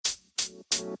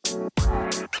Live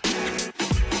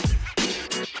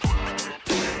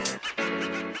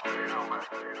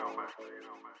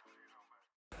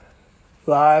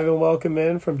and welcome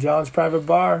in from John's Private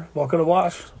Bar. Welcome to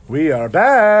Wash. We are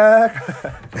back.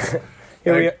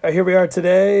 Here we are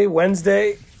today,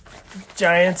 Wednesday.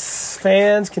 Giants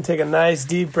fans can take a nice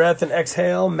deep breath and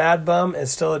exhale. Mad Bum is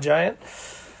still a Giant.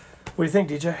 What do you think,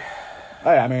 DJ?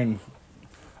 I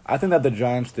think that the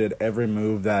Giants did every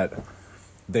move that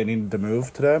they needed to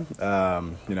move today.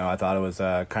 I thought it was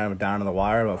kind of down to the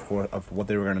wire of what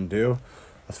they were going to do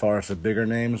as far as the bigger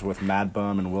names with Mad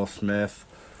Bum and Will Smith.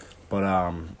 But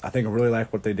I think I really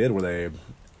like what they did, where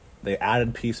they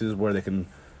added pieces where they can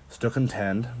still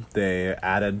contend. They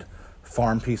added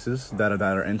farm pieces that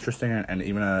are interesting and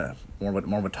even more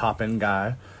of a top end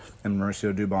guy in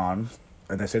Mauricio Dubon,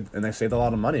 and they saved a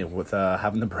lot of money with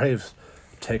having the Braves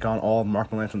take on all of Mark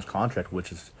Melancon's contract,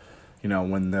 which is,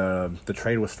 when the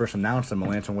trade was first announced and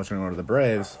Melancon was going to go to the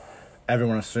Braves,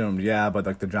 everyone assumed,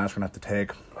 but the Giants are going to have to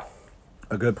take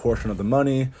a good portion of the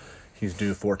money. He's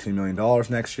due $14 million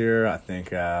next year. I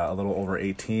think a little over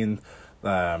 18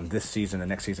 this season and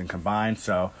next season combined.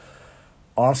 So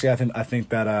honestly, I think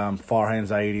that Farhan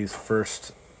Zaidi's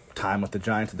first time with the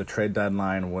Giants at the trade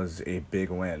deadline was a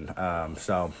big win.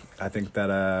 So I think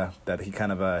that he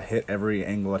kind of hit every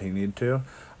angle that he needed to.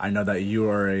 I know that you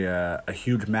are a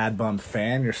huge Mad Bum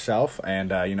fan yourself,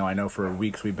 and I know for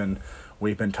weeks we've been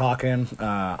talking.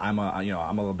 I'm a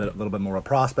little bit more a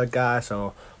prospect guy.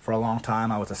 So for a long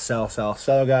time I was a sell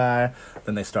guy.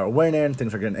 Then they start winning,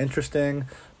 things are getting interesting.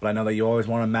 But I know that you always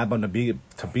wanted Mad Bum to be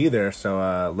there.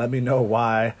 So let me know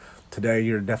why today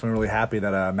you're definitely really happy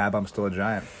that Mad Bum's still a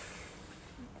Giant.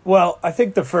 Well, I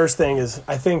think the first thing is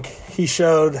I think he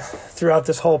showed throughout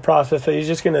this whole process that he's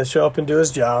just going to show up and do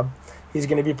his job. He's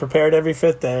going to be prepared every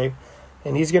fifth day.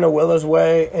 And he's going to will his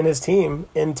way and his team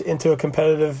into a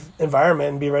competitive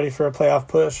environment and be ready for a playoff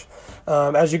push.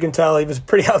 As you can tell, he was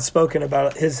pretty outspoken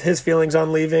about his feelings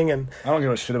on leaving. And I don't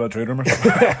give a shit about trade rumors.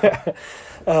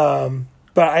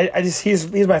 But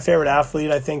he's my favorite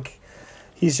athlete. I think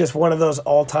he's just one of those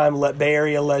all-time Bay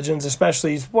Area legends.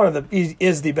 Especially he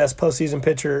is the best postseason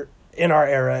pitcher in our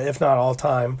era, if not all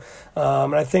time.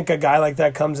 And I think a guy like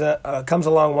that comes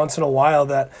along once in a while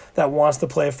that wants to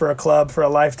play for a club for a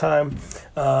lifetime,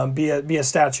 be a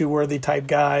statue-worthy type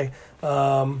guy.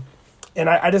 And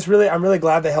I'm really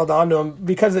glad they held on to him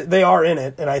because they are in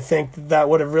it. And I think that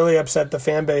would have really upset the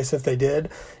fan base if they did.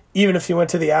 Even if he went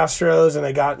to the Astros and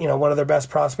they got one of their best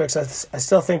prospects, I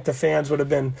still think the fans would have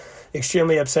been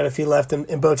extremely upset if he left in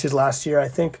Bochy's last year. I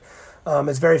think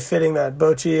it's very fitting that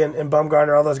Bochy and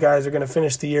Bumgarner, all those guys, are going to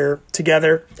finish the year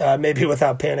together, maybe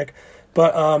without panic.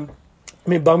 But,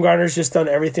 Bumgarner's just done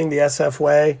everything the SF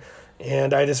way,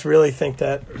 and I just really think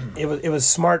that it was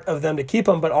smart of them to keep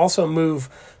him, but also move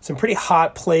some pretty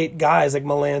hot plate guys like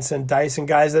Melancon, Dyson,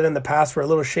 guys that in the past were a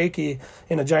little shaky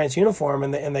in a Giants uniform,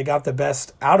 and they got the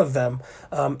best out of them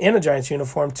in a Giants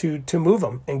uniform to move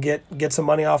them and get some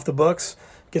money off the books,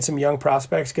 get some young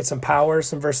prospects, get some power,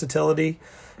 some versatility.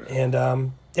 And,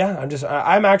 I'm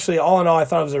actually, all in all, I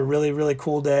thought it was a really, really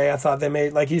cool day. I thought they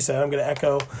made, like you said, I'm going to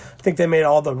echo, I think they made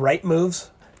all the right moves,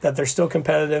 that they're still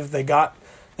competitive. They got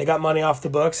money off the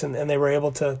books, and they were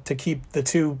able to keep the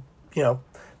two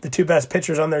best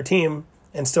pitchers on their team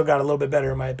and still got a little bit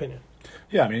better, in my opinion.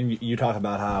 Yeah, you talk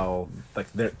about how,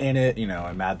 they're in it,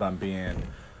 and Mad Bum being,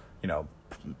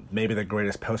 maybe the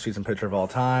greatest postseason pitcher of all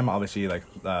time. Obviously,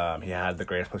 he had the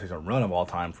greatest postseason run of all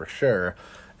time for sure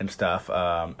and stuff.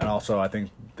 And also, I think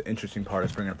the interesting part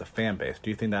is bringing up the fan base. Do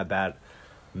you think that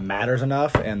matters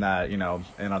enough, and that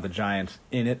and are the Giants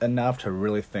in it enough to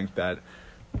really think that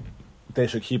they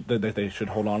should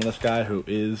hold on to this guy who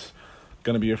is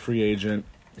going to be a free agent?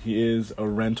 He is a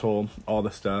rental, all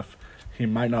the stuff. He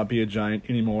might not be a Giant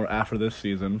anymore after this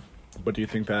season, but do you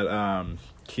think that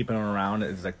keeping him around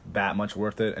is that much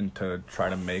worth it, and to try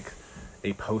to make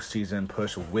a postseason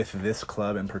push with this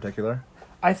club in particular?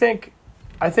 I think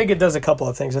it does a couple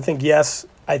of things. I think, yes,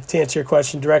 to answer your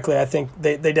question directly, I think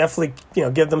they definitely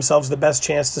give themselves the best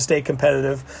chance to stay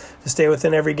competitive, to stay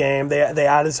within every game. They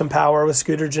added some power with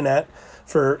Scooter Gennett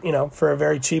for a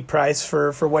very cheap price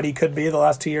for what he could be the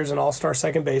last 2 years, an all-star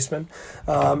second baseman.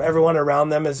 Everyone around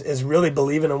them is really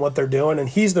believing in what they're doing, and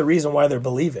he's the reason why they're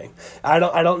believing. I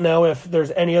don't know if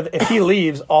there's any other, if he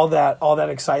leaves, all that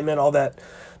excitement, all that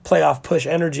playoff push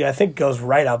energy, I think goes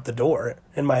right out the door,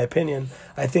 in my opinion.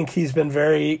 I think he's been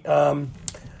very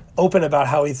open about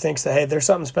how he thinks that, hey, there's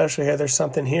something special here, there's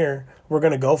something here, we're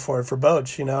going to go for it for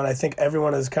Boch, and I think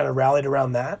everyone has kind of rallied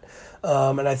around that.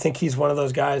 And I think he's one of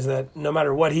those guys that no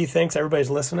matter what he thinks,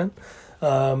 everybody's listening.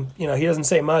 He doesn't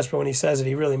say much, but when he says it,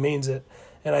 he really means it.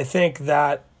 And I think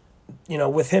that,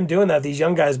 with him doing that, these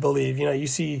young guys believe. You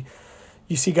see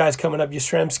guys coming up,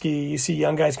 Yastrzemski, you see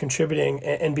young guys contributing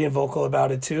and being vocal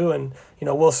about it too. And,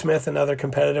 Will Smith, another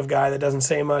competitive guy that doesn't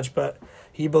say much, but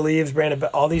he believes. Brandon,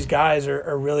 all these guys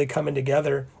are really coming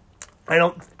together.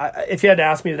 If you had to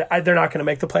ask me, they're not going to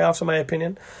make the playoffs in my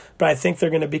opinion, but I think they're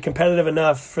going to be competitive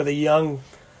enough for the young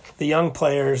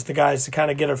players, the guys to kind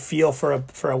of get a feel for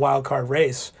a wild card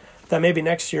race. That maybe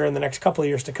next year and the next couple of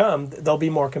years to come, they'll be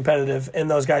more competitive, and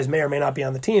those guys may or may not be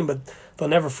on the team, but they'll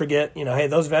never forget, hey,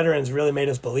 those veterans really made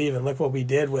us believe, and look what we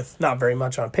did with not very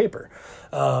much on paper.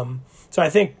 So I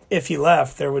think if he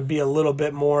left, there would be a little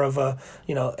bit more of a,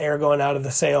 air going out of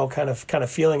the sail kind of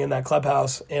feeling in that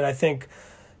clubhouse, and I think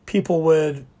people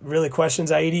would really question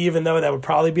Zaidi, even though that would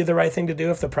probably be the right thing to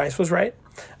do if the price was right.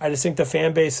 I just think the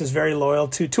fan base is very loyal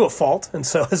to a fault, and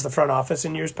so is the front office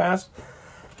in years past.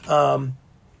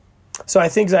 So I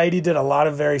think Zaidi did a lot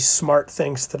of very smart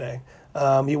things today.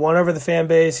 He won over the fan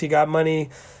base. He got money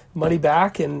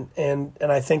back, and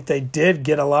I think they did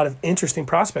get a lot of interesting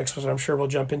prospects, which I'm sure we'll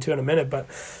jump into in a minute. But,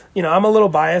 I'm a little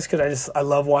biased because I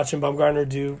love watching Bumgarner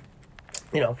do,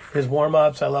 his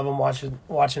warm-ups. I love him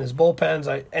watching his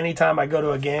bullpens. Anytime I go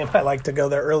to a game, I like to go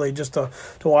there early just to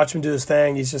watch him do his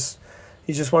thing. He's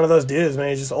just one of those dudes, man.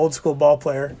 He's just old school ball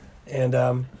player, and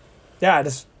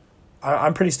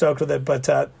I'm pretty stoked with it. But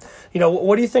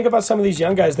what do you think about some of these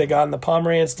young guys they got in the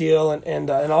Pomerantz deal and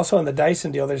also in the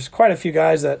Dyson deal? There's quite a few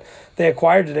guys that they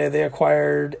acquired today. They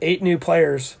acquired 8 new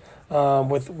players,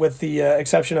 with the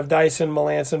exception of Dyson,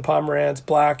 Melancon, Pomerantz,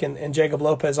 Black, and Jacob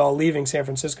Lopez all leaving San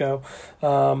Francisco.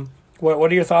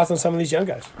 What are your thoughts on some of these young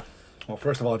guys? Well,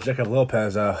 first of all, Jacob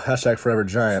Lopez, hashtag forever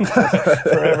giant.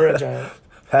 Forever a giant.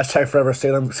 Hashtag forever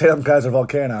Salem Kaiser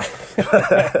Volcano.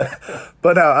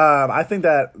 But no, I think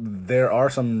that there are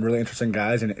some really interesting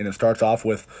guys, and it starts off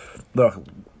with, look,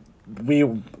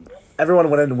 everyone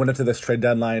went into this trade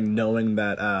deadline knowing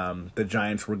that the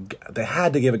Giants they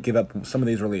had to give up some of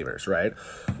these relievers, right?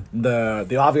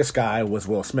 The obvious guy was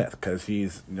Will Smith, because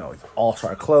he's he's an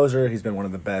all-star closer. He's been one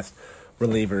of the best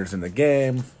relievers in the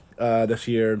game this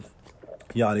year.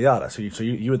 Yada yada. So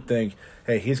you would think,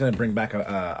 hey, he's going to bring back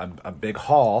a big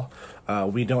haul.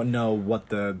 We don't know what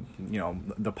the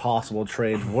possible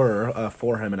trades were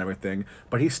for him and everything,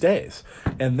 but he stays.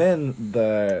 And then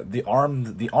the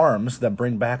arms that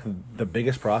bring back the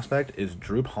biggest prospect is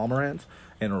Drew Pomerantz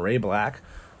and Ray Black,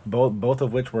 both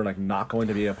of which were not going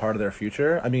to be a part of their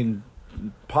future. I mean,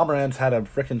 Pomerantz had a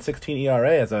freaking 16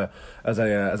 ERA as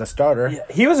a starter. Yeah,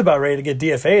 he was about ready to get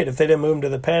DFA'd if they didn't move him to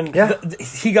the pen. Yeah.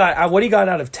 He got what he got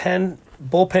out of 10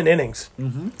 bullpen innings.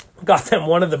 Mm-hmm. Got them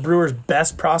one of the Brewers'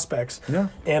 best prospects. Yeah.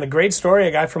 And a great story,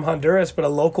 a guy from Honduras, but a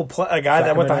local a guy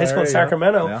that went to high school in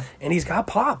Sacramento. Yeah. And he's got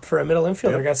pop for a middle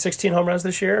infielder. Yep. Got 16 home runs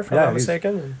this year, if I'm not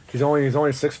mistaken. He's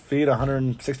only 6 feet,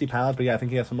 160 pounds, but I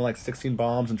think he has something like 16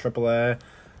 bombs in AAA.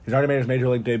 He's already made his major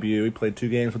league debut. He played 2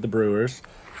 games with the Brewers.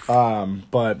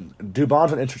 But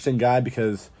Dubon's an interesting guy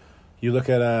because you look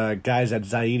at guys that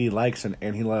Zaidi likes,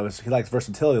 and he likes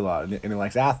versatility a lot, and he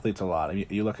likes athletes a lot. And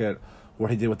you look at what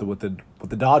he did with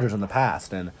the Dodgers in the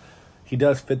past, and he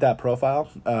does fit that profile.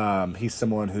 He's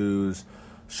someone who's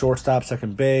shortstop,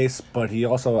 second base, but he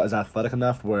also is athletic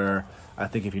enough where I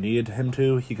think if you needed him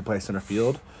to, he could play center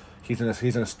field. He's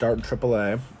gonna start in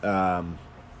AAA.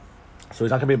 So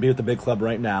he's not gonna be with the big club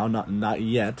right now, not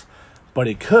yet, but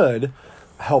he could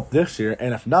help this year,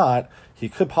 and if not, he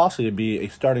could possibly be a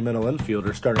starting middle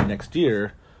infielder starting next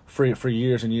year for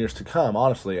years and years to come.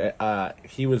 Honestly,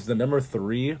 he was the number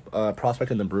 3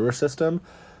 prospect in the Brewer system.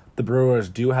 The Brewers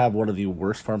do have one of the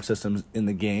worst farm systems in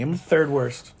the game. 3rd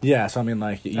worst. Yeah, so I mean,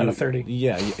 out of 30.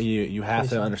 Yeah, you have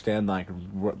to understand,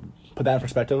 put that in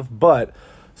perspective. But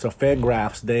so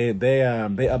Fangraphs, they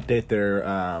update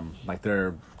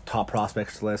their top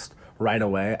prospects list right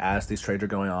away as these trades are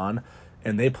going on.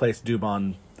 And they placed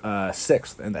Dubon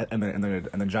 6th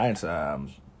in the Giants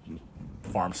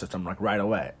farm system right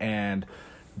away, and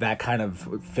that kind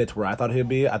of fits where I thought he'd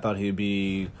be. I thought he'd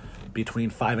be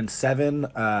between 5 and 7,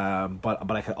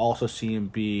 but I could also see him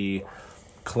be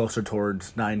closer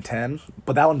towards 9-10.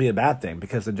 But that wouldn't be a bad thing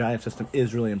because the Giants system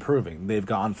is really improving. They've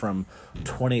gone from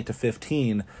 28 to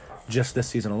 15 just this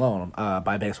season alone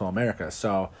by Baseball America.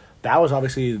 So that was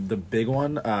obviously the big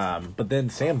one. But then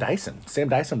Sam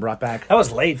Dyson brought back. That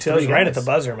was late, too. It was right at the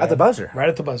buzzer, man. At the buzzer. Right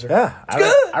at the buzzer. Yeah.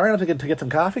 I ran up to get some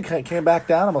coffee, came back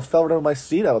down, almost fell over my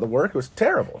seat out of the work. It was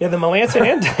terrible. Yeah, the Melancon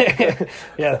and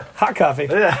yeah, hot coffee.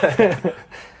 Yeah.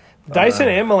 Dyson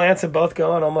and Melancon both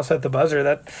going almost at the buzzer.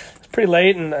 That's pretty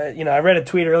late. And, I read a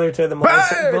tweet earlier today. The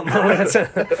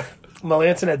Melancon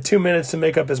Melanson had 2 minutes to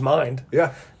make up his mind.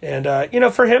 Yeah. And,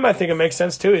 for him, I think it makes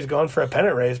sense, too. He's going for a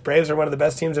pennant race. Braves are one of the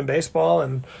best teams in baseball,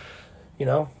 and,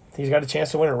 he's got a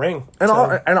chance to win a ring. And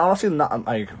honestly,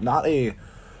 not a...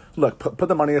 Look, put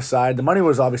the money aside. The money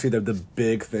was obviously the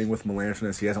big thing with Melanson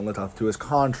is he hasn't lived up to his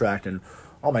contract, and,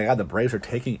 oh, my God, the Braves are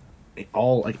taking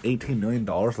all, $18 million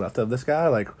left of this guy.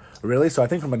 Like, really? So I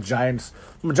think from a Giants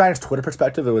Twitter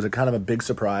perspective, it was a kind of a big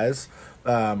surprise,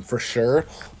 for sure.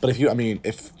 But if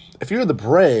you're the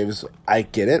Braves, I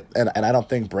get it, and I don't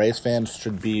think Braves fans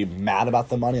should be mad about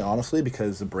the money, honestly,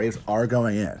 because the Braves are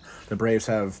going in. The Braves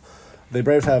have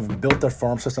built their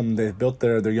farm system. They've built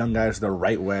their young guys the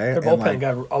right way. Their bullpen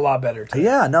got a lot better, too.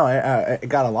 Yeah, no, it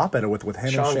got a lot better with him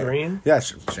Sean and Shane Green? Yeah,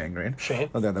 Shane Green. Shane.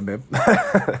 Oh, the bib.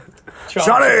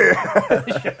 Shawnee!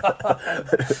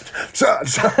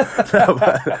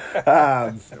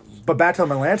 But back to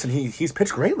Melanson, he's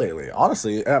pitched great lately.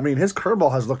 Honestly, I mean, his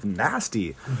curveball has looked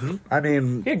nasty. Mm-hmm. I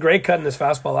mean, he had great cut in his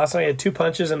fastball. Last night he had 2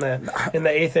 punches in the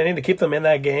 8th inning to keep them in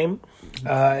that game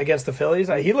against the Phillies.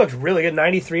 He looked really good.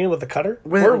 93 with the cutter.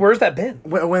 Where's that been?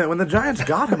 When the Giants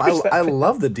got him, I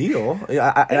love the deal. And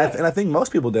I think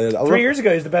most people did. 3 years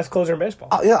ago, he's the best closer in baseball.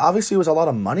 Yeah, obviously it was a lot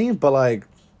of money, but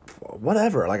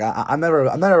whatever. I'm never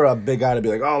a big guy to be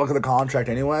like, oh, look at the contract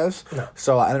anyways. No.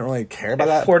 So I didn't really care about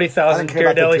that. 40,000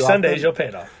 Ghirardelli Sundays, you'll pay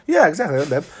it off. Yeah, exactly.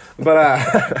 But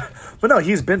but no,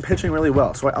 he's been pitching really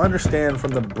well. So I understand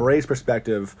from the Braves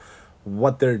perspective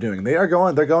what they're doing. They're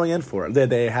going in for it.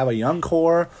 They have a young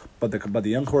core, but the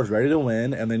young core is ready to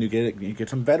win, and then you get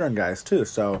some veteran guys too.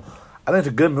 So I think it's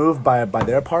a good move by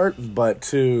their part, but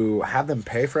to have them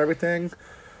pay for everything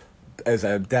is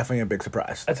definitely a big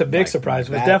surprise. That's a big surprise.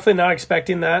 Was definitely not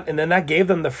expecting that, and then that gave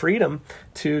them the freedom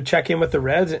to check in with the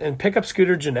Reds and pick up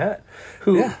Scooter Gennett,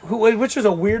 which is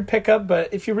a weird pickup,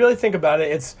 but if you really think about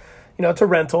it, it's a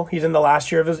rental. He's in the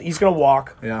last year of he's going to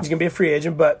walk. Yeah. He's going to be a free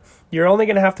agent, but you're only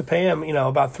going to have to pay him,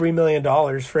 about $3 million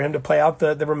for him to play out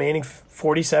the remaining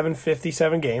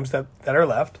 57 games that are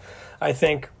left. I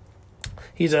think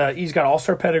he's got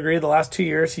all-star pedigree. The last 2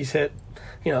 years he's hit,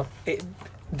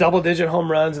 double-digit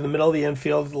home runs in the middle of the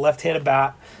infield, left-handed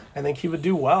bat. I think he would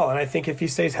do well, and I think if he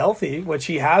stays healthy, which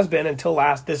he has been until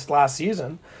this last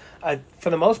season, for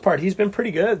the most part, he's been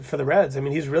pretty good for the Reds. I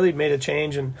mean, he's really made a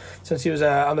change, and since he was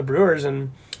on the Brewers,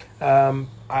 and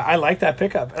I like that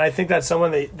pickup, and I think that's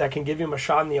someone that can give him a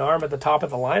shot in the arm at the top of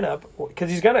the lineup because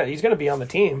he's gonna be on the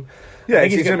team. Yeah,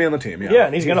 he's gonna be on the team. Yeah,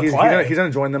 and he's gonna play. He's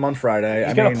gonna join them on Friday.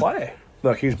 He's gonna play.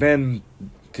 Look, he's been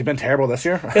terrible this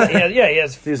year. He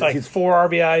has 4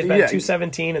 RBIs, about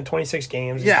 217 in 26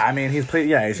 games. Yeah, I mean he's played.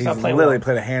 Yeah, he's literally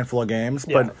played a handful of games,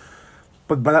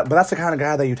 But that's the kind of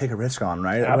guy that you take a risk on,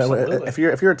 right? Absolutely. If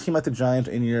you're a team like the Giants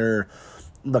and you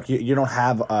don't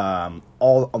have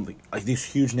all these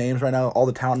huge names right now, all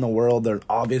the talent in the world. They're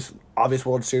obvious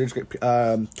World Series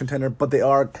contender, but they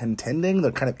are contending.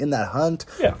 They're kind of in that hunt.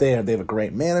 Yeah. They have a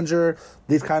great manager.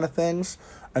 These kind of things,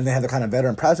 and they have the kind of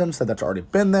veteran presence that's already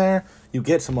been there. You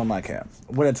get someone like him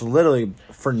when it's literally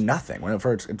for nothing. When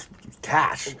it's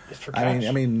cash. It's for cash.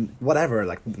 I mean, whatever.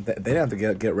 They didn't have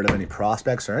to get rid of any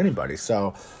prospects or anybody.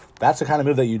 So that's the kind of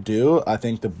move that you do. I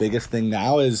think the biggest thing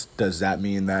now is, does that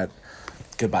mean that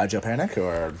goodbye Joe Panik?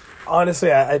 Or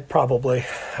honestly, I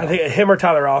think him or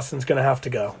Tyler Austin's going to have to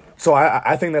go. So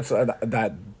I think that's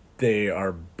that they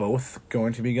are both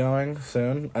going to be going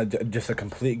soon. Just a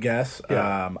complete guess.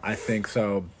 Yeah. I think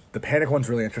so. The Panik one's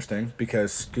really interesting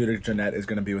because Scooter Gennett is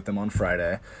going to be with them on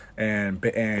Friday, and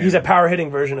he's a power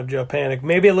hitting version of Joe Panik.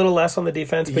 Maybe a little less on the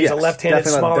defense, but he's a left-handed,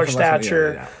 smaller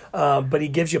stature. But he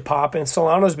gives you pop. And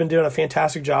Solano's been doing a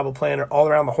fantastic job of playing all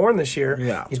around the horn this year.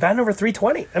 Yeah. He's batting over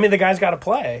 320. I mean, the guy's got to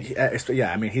play.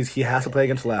 I mean, he has to play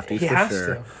against lefties he for has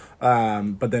sure.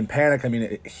 To. But then Panik, I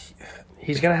mean.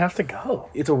 He's going to have to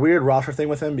go. It's a weird roster thing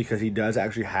with him because he does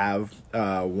actually have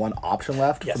one option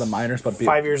left for the minors. But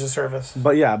 5 years of service.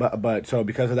 But yeah, but so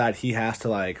because of that, he has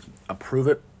to approve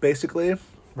it basically.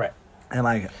 Right. And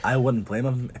I wouldn't blame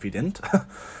him if he didn't.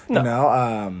 No.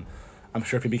 I'm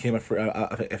sure if he became a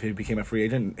free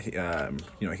agent, he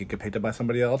could get picked up by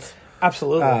somebody else.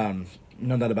 Absolutely.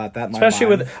 No doubt about that.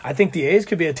 Especially I think the A's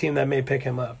could be a team that may pick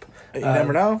him up. You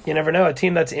never know. You never know. A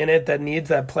team that's in it that needs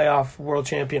that playoff world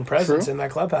champion presence in that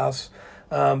clubhouse.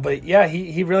 But yeah,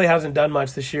 he really hasn't done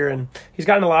much this year, and he's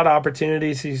gotten a lot of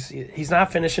opportunities. He's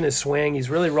not finishing his swing. He's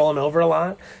really rolling over a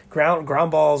lot.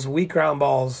 Ground balls, weak ground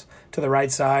balls to the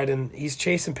right side, and he's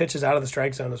chasing pitches out of the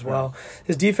strike zone as well. Yeah.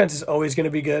 His defense is always going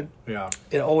to be good. Yeah,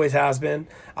 it always has been.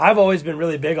 I've always been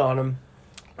really big on him.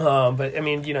 But I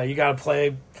mean, you got to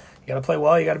play. You got to play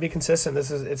well. You got to be consistent.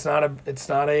 It's not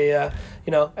a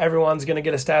everyone's going to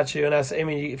get a statue. And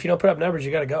if you don't put up numbers,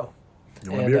 you got to go.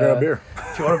 You want a beer, grab a beer.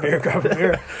 If you want a beer, grab a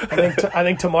beer. I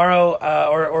think tomorrow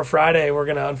or Friday we're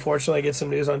going to unfortunately get some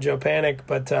news on Joe Panic,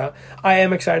 but I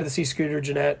am excited to see Scooter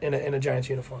Gennett in a Giants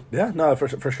uniform. Yeah, no,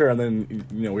 for sure. And then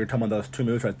we were talking about those two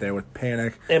moves right there with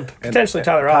Panic and potentially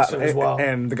Tyler Austin as well.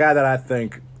 And the guy that I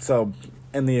think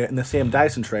in the Sam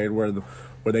Dyson trade where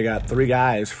they got three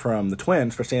guys from the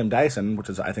Twins for Sam Dyson, which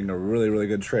is I think a really really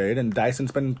good trade. And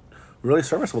Dyson's been really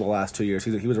serviceable the last 2 years.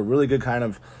 He was a really good kind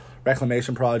of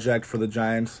reclamation project for the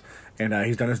Giants, and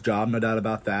he's done his job, no doubt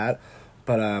about that.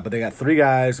 But they got three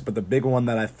guys. But the big one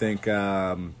that I think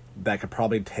that could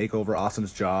probably take over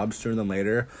Austin's job sooner than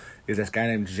later is this guy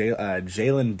named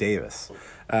Jalen Davis.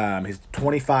 He's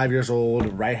 25 years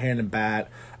old, right-handed bat,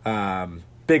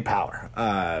 big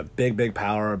power, big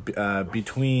power.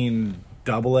 Between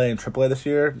Double-A and Triple-A this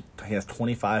year, he has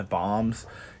 25 bombs.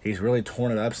 He's really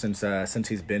torn it up since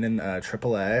he's been in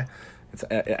Triple-A.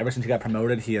 Ever since he got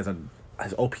promoted, his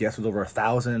OPS was over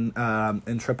 1,000 in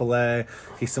AAA.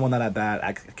 He's someone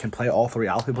that can play all three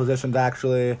outfield positions.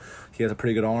 Actually, he has a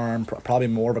pretty good arm. Probably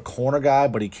more of a corner guy,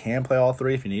 but he can play all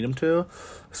three if you need him to.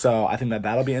 So I think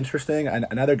that'll be interesting. And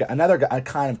another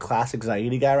kind of classic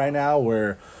Zaidi guy right now,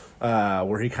 where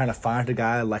he kind of finds a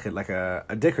guy like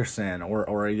a Dickerson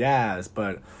or a Yaz,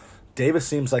 but Davis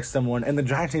seems like someone, and the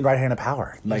Giants need right-handed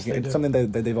power. Like yes, it's something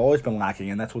that they've always been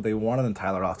lacking, and that's what they wanted in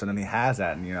Tyler Austin, and he has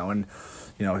that. And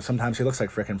sometimes he looks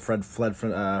like freaking Fred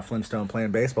Flintstone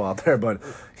playing baseball out there, but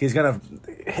he's gonna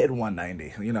hit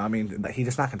 190. He's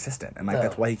just not consistent, and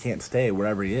that's why he can't stay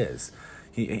wherever he is.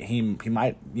 You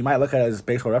might look at his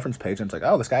baseball reference page and it's like,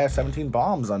 oh, this guy has 17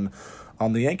 bombs on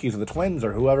the Yankees or the Twins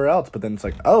or whoever else, but then it's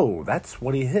like, oh, that's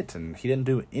what he hit, and he didn't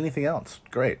do anything else.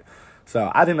 Great.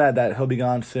 So I think that he'll be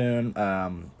gone soon.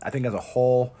 I think as a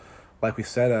whole, like we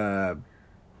said,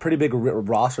 pretty big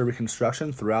roster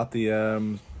reconstruction throughout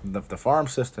the farm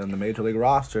system, the major league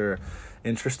roster.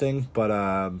 Interesting, but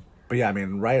yeah, I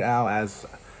mean, right now as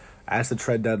the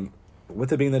trade deadline,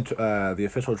 with it being the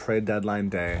official trade deadline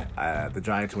day, the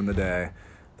Giants win the day.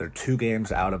 They're 2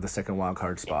 games out of the second wild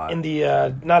card spot. In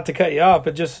the not to cut you off,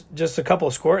 but just a couple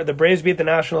of scores. The Braves beat the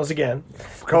Nationals again.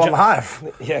 Going live.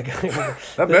 Yeah,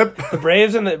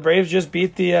 the Braves just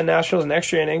beat the Nationals in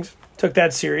extra innings. Took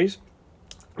that series,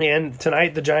 and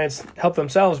tonight the Giants helped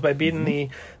themselves by beating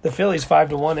the Phillies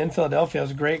 5-1 in Philadelphia. It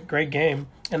was a great game.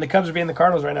 And the Cubs are beating the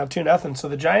Cardinals right now 2-0. So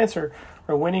the Giants are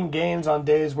winning games on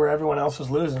days where everyone else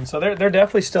is losing. So they're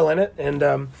definitely still in it.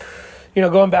 And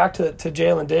going back to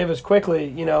Jalen Davis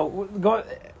quickly,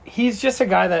 he's just a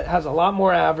guy that has a lot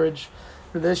more average.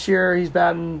 For this year, he's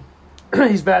batting in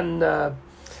the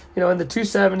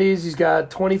 270s. He's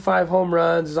got 25 home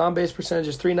runs. His on-base percentage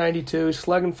is .392. He's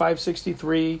slugging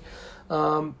 .563.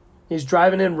 He's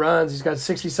driving in runs. He's got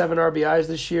 67 RBIs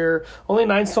this year. Only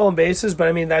 9 stolen bases, but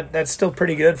I mean that's still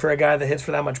pretty good for a guy that hits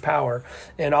for that much power.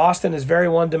 And Austin is very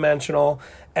one-dimensional.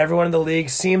 Everyone in the league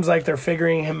seems like they're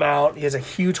figuring him out. He has a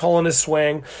huge hole in his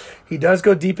swing. He does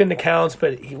go deep into counts,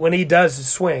 but when he does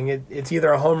swing, it's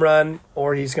either a home run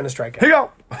or he's going to strike out. Here you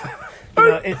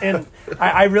go. And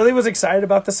I really was excited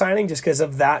about the signing just because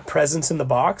of that presence in the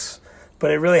box,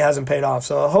 but it really hasn't paid off.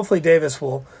 So hopefully Davis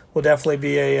will definitely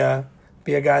be a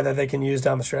guy that they can use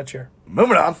down the stretch here.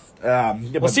 Moving on.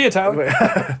 We'll see you, Tyler.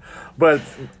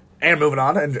 And moving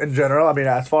on in general, I mean,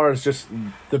 as far as just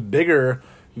the bigger,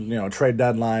 trade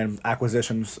deadline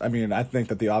acquisitions, I mean, I think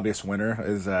that the obvious winner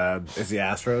is the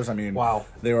Astros. I mean, wow,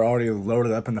 they were already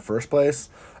loaded up in the first place.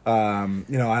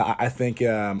 I think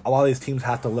a lot of these teams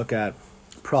have to look at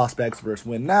prospects versus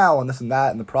win now and this and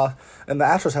that, and the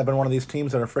Astros have been one of these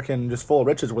teams that are freaking just full of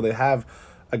riches, where they have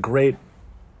a great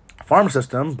farm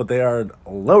system, but they are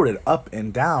loaded up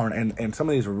and down, and some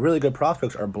of these really good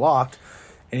prospects are blocked.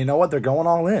 And you know what? They're going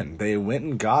all in. They went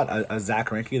and got a Zach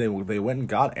Greinke. They went and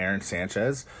got Aaron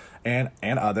Sanchez and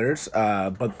others.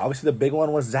 But obviously the big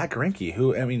one was Zach Greinke,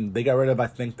 who, I mean, they got rid of, I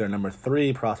think, their number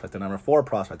 3 prospect, their number 4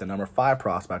 prospect, their number 5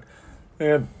 prospect,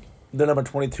 and their number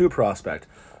 22 prospect.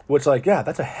 Which,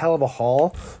 that's a hell of a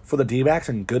haul for the D-backs,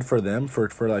 and good for them for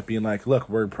being like, look,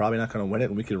 we're probably not going to win it,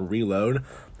 and we can reload.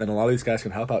 And a lot of these guys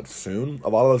can help out soon. A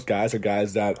lot of those guys are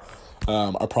guys that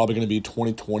are probably going to be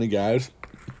 2020 guys.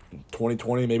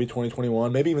 2020, maybe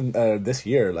 2021, maybe even this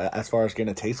year, as far as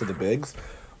getting a taste of the bigs.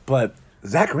 But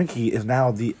Zach Greinke is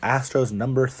now the Astros'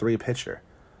 number 3 pitcher.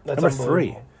 That's number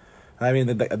 3. I mean,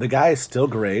 the guy is still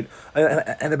great.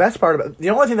 And the best part about the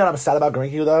only thing that I'm sad about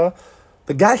Greinke, though,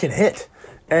 the guy can hit.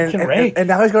 And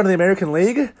now he's going to the American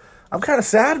League. I'm kind of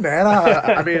sad, man.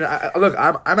 I mean, look,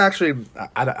 I'm actually.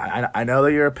 I know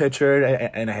that you're a pitcher,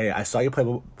 and hey, I saw you play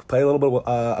a little bit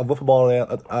of wiffle ball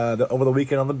over the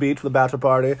weekend on the beach for the bachelor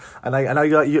party. And I know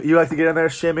you like to get in there,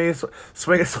 shimmy,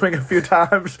 swing a few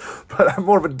times. But I'm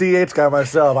more of a DH guy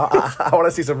myself. I want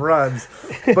to see some runs.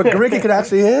 But Greinke can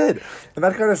actually hit, and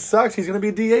that kind of sucks. He's going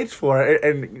to be DH for it,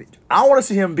 and I want to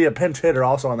see him be a pinch hitter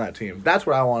also on that team. That's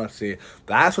what I want to see.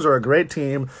 The Astros are a great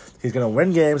team. He's going to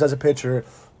win games as a pitcher.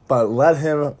 But let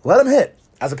him hit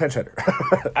as a pinch hitter.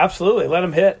 Absolutely, let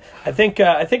him hit. I think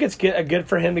it's good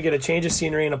for him to get a change of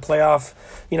scenery in a playoff.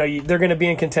 They're going to be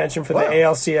in contention for the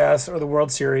ALCS or the World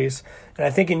Series, and I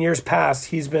think in years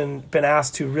past he's been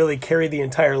asked to really carry the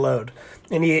entire load,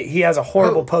 and he has a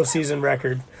horrible postseason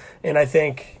record. And I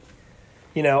think,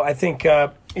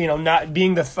 not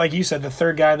being like you said, the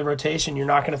third guy in the rotation, you're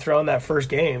not going to throw in that first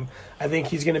game. I think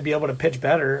he's going to be able to pitch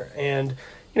better and.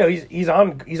 He's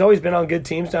always been on good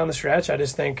teams down the stretch. I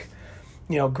just think,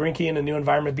 Greinke in a new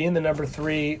environment, being the number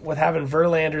 3, with having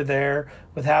Verlander there,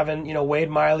 with having, Wade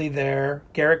Miley there,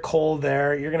 Garrett Cole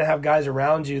there, you're going to have guys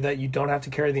around you that you don't have to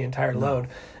carry the entire load.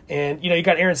 And, you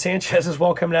got Aaron Sanchez as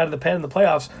well coming out of the pen in the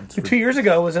playoffs, who 2 years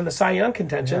ago was in the Cy Young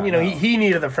contention. He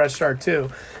needed a fresh start too.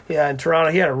 Yeah, in Toronto,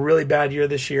 he had a really bad year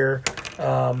this year.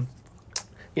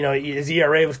 His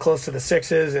ERA was close to the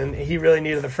 6s, and he really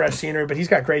needed the fresh scenery. But he's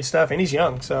got great stuff, and he's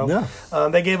young. So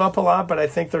they gave up a lot, but I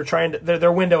think they're trying to.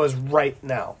 Their window is right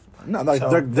now. No, like so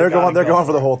they're going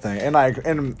for the whole thing, and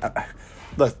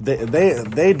look,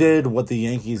 they did what the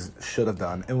Yankees should have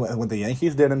done, and what the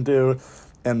Yankees didn't do.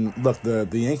 And look, the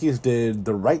Yankees did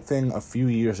the right thing a few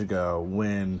years ago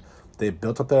when they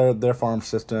built up their farm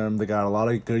system. They got a lot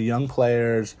of good young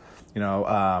players.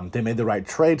 They made the right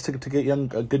trades to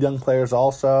get good young players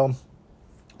also.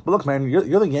 But look, man,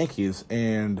 you're the Yankees,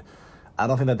 and I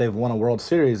don't think that they've won a World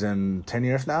Series in 10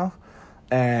 years now.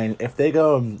 And if they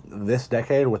go this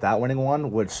decade without winning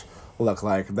one, which, look,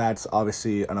 like, that's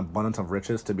obviously an abundance of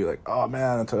riches to be like, oh,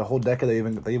 man, it's a whole decade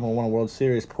they even won a World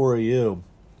Series, poor you.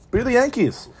 But you're the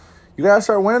Yankees. You got to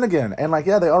start winning again. And, like,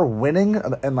 yeah, they are winning,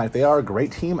 and, like, they are a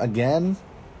great team again.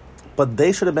 But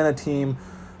they should have been a team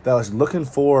that was looking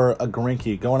for a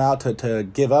Greinke, going out to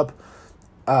give up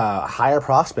higher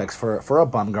prospects for a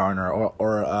Bumgarner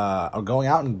or going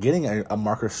out and getting a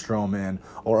Marcus Stroman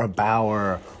or a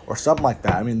Bauer or something like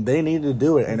that. I mean, they needed to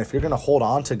do it. And if you're going to hold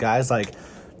on to guys like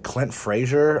Clint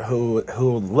Frazier, who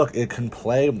look, it can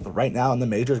play right now in the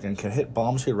majors and can hit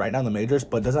bombs here right now in the majors,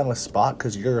 but doesn't have a spot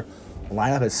because your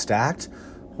lineup is stacked,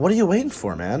 what are you waiting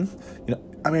for, man?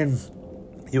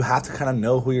 You have to kind of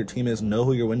know who your team is, know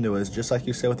who your window is, just like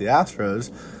you say with the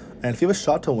Astros. And if you have a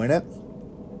shot to win it,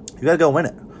 you got to go win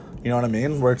it. You know what I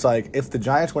mean? Where it's like, if the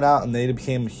Giants went out and they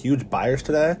became huge buyers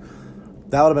today,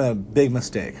 that would have been a big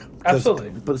mistake.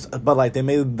 Absolutely. But like, they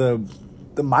made the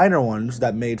minor ones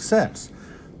that made sense.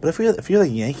 But if you're the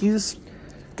Yankees,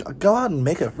 go out and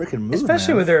make a freaking move,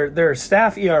 especially man. with their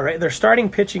staff ERA. Their starting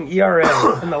pitching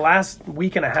ERA in the last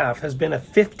week and a half has been a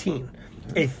 15.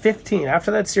 A 15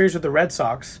 after that series with the Red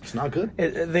Sox. It's not good.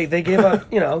 They gave up,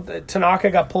 Tanaka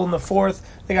got pulled in the 4th.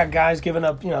 They got guys giving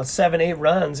up, 7-8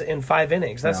 runs in 5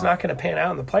 innings. That's not going to pan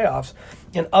out in the playoffs.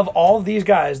 And of all of these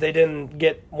guys, they didn't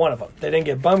get one of them. They didn't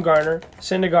get Bumgarner,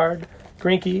 Syndergaard,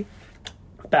 Greinke,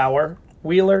 Bauer,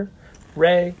 Wheeler,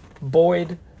 Ray,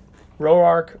 Boyd,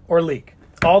 Roark, or Leake.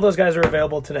 All those guys are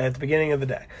available today at the beginning of the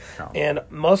day. Oh. And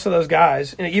most of those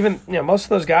guys, most of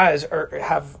those guys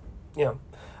have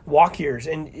walk years,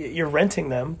 and you're renting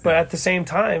them. But at the same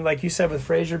time, like you said, with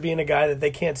Frazier being a guy that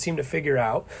they can't seem to figure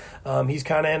out, he's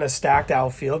kind of in a stacked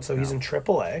outfield, so he's in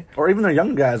AAA. Or even their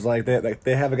young guys,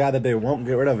 they have a guy that they won't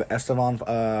get rid of, Estevan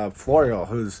Florial,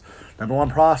 who's #1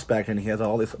 prospect, and he has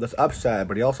all this upside,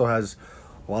 but he also has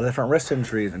a lot of different wrist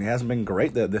injuries, and he hasn't been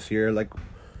great this year. Like,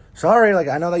 sorry, like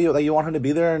I know that you want him to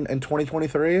be there in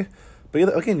 2023.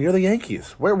 But you're the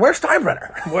Yankees. Where's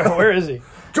Steinbrenner? Where is he?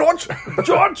 George!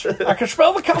 I can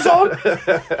smell the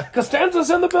calzone. Costanza's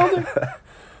in the building.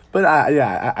 But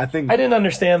I think I didn't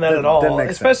understand that at all.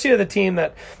 Especially with a team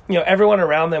that everyone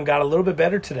around them got a little bit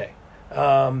better today.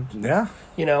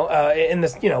 In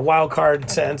this wild card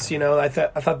sense, I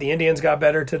thought the Indians got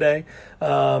better today.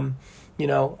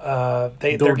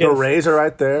 The Rays are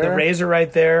right there. The Rays are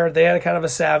right there. They had a kind of a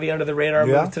savvy under the radar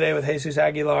move today with Jesus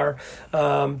Aguilar,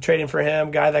 trading for him,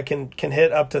 guy that can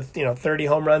hit up to 30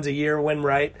 home runs a year when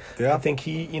right. Yeah. I think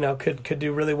he could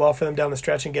do really well for them down the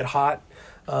stretch and get hot.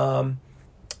 The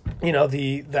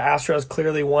Astros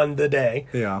clearly won the day.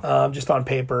 Yeah. Just on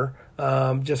paper,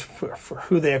 just for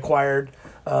who they acquired.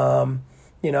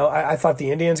 I thought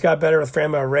the Indians got better with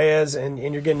Franmil Reyes, and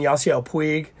you're getting Yasiel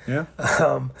Puig. Yeah.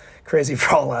 Crazy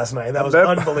brawl last night. That was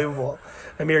unbelievable.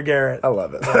 Amir Garrett. I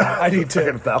love it. I do too.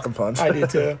 Fucking Falcon Punch. I do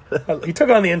too. He took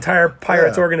on the entire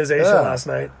Pirates organization last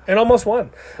night and almost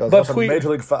won. But Major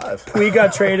League 5. Puig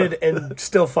got traded and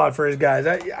still fought for his guys.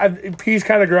 He's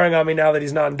kind of growing on me now that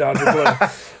he's not in Dodger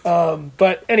blue.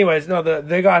 But anyways, no,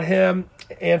 they got him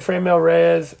and Franmil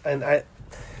Reyes, and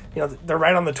they're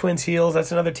right on the Twins' heels.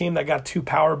 That's another team that got 2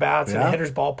 power bats in a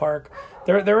hitter's ballpark.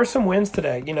 There were some wins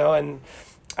today, and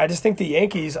I just think the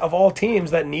Yankees, of all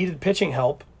teams that needed pitching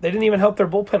help, they didn't even help their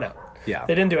bullpen out. Yeah.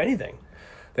 They didn't do anything.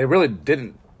 They really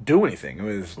didn't do anything. It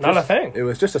was not a thing. It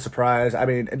was just a surprise. I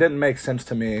mean, it didn't make sense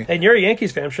to me. And you're a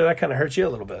Yankees fan, I'm sure that kind of hurts you a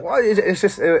little bit. Well, it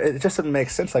just didn't make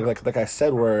sense. Like I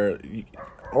said, where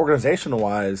organization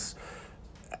wise,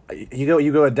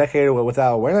 you go a decade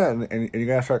without winning, and you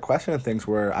gotta start questioning things.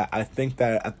 Where I think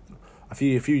that a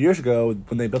few years ago,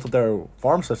 when they built up their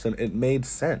farm system, it made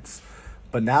sense.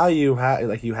 But now you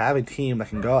have a team that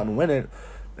can go out and win it,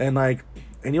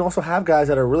 and you also have guys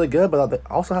that are really good, but they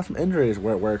also have some injuries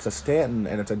where it's a Stanton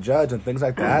and it's a Judge and things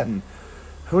like that, and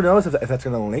who knows if that's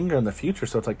going to linger in the future.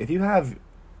 So it's like, if you have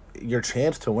your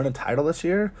chance to win a title this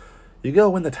year, you go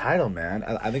win the title, man.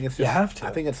 I think it's just, you have to.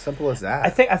 I think it's simple as that. I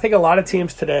think a lot of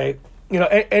teams today,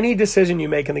 any decision you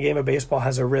make in the game of baseball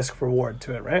has a risk reward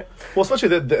to it, right? Well,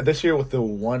 especially this year with the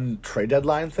one trade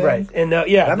deadline thing, right? And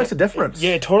that makes a difference.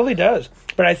 Yeah, it totally does.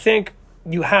 But I think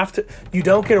you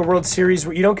don't get a World Series,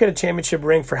 you don't get a championship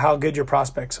ring for how good your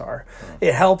prospects are.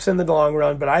 It helps in the long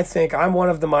run, but I think I'm one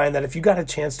of the mind that if you got a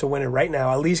chance to win it right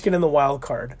now, at least get in the wild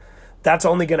card. That's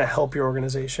only going to help your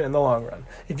organization in the long run.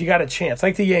 If you got a chance,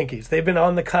 like the Yankees, they've been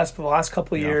on the cusp of the last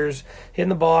couple of years, hitting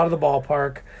the ball out of the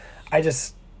ballpark. I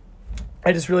just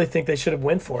really think they should have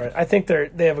went for it. I think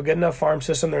they have a good enough farm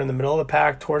system. They're in the middle of the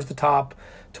pack, towards the top,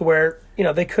 to where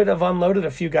they could have unloaded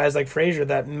a few guys like Frazier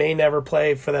that may never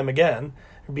play for them again,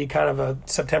 or be kind of a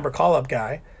September call-up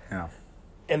guy. Yeah,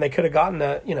 and they could have gotten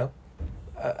a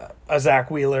Zach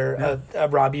Wheeler, a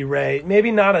Robbie Ray,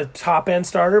 maybe not a top-end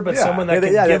starter, but someone that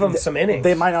could give them some innings.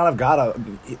 They might not have got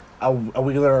a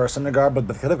Wheeler or a Syndergaard, but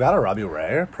they could have got a Robbie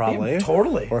Ray, probably. Yeah,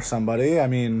 totally. Or somebody. I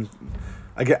mean,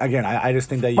 again, I just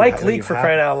think that Mike Leake, for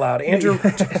crying out loud. Andrew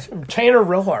Tanner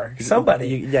Roark, somebody.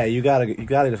 You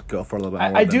gotta just go for a little bit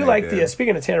more. I do like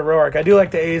speaking of Tanner Roark, I do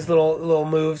like the A's little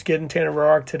moves, getting Tanner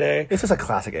Roark today. It's just a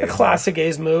classic A's. A classic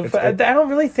A's move. I don't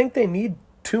really think they need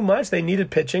too much. They needed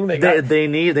pitching. They need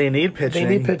pitching. They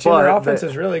need pitching. Their offense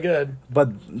is really good. But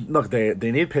look, they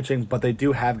need pitching, but they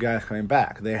do have guys coming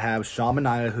back. They have Sean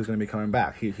Manaea, who's going to be coming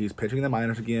back. He's pitching in the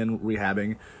minors again,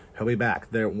 rehabbing. He'll be back.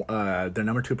 Their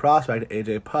number 2 prospect,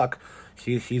 AJ Puck,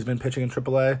 he's been pitching in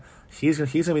AAA. He's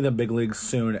gonna be in the big leagues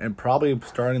soon and probably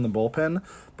starting in the bullpen.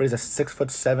 But he's a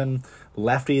 6'7"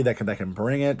 lefty that can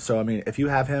bring it. So I mean, if you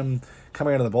have him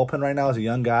coming out of the bullpen right now as a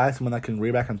young guy, someone that can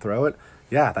read back and throw it,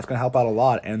 yeah, that's gonna help out a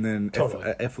lot. And then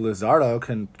totally. if Luzardo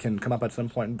can come up at some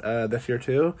point this year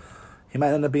too, he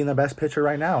might end up being the best pitcher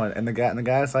right now. And the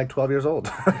guy's like 12 years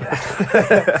old.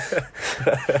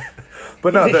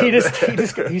 But no,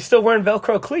 he's still wearing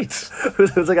Velcro cleats.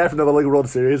 Who's the guy from the League World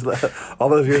Series all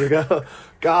those years ago?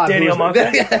 God, Danny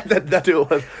Almonte. That dude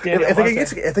was.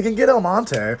 If they can get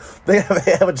Almonte, they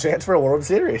have a chance for a World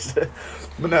Series.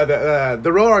 But no, the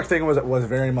Roark thing was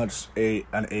very much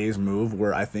an A's move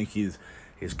where I think he's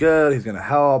good. He's going to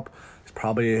help. He's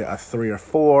probably a 3 or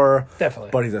 4. Definitely.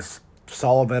 But he's a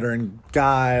solid veteran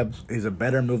guy. He's a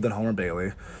better move than Homer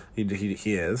Bailey.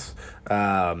 He is.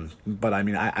 But, I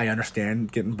mean, I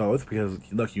understand getting both because,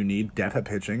 look, you need depth at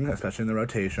pitching, especially in the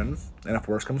rotation. And if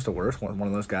worse comes to worse, one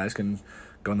of those guys can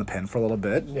go in the pen for a little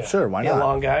bit. Yeah. Sure, why not? A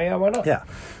long guy, yeah, why not? Yeah.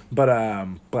 But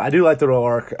I do like the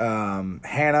Roark.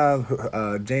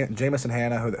 Hannah, Jamison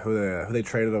Hannah, who they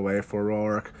traded away for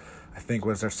Roark, I think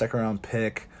was their second-round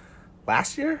pick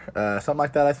last year, something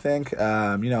like that, I think.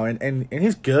 And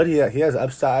he's good. He has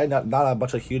upside, not a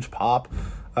bunch of huge pop.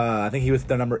 I think he was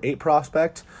their number 8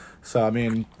 prospect. So, I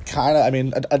mean,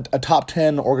 a top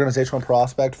 10 organizational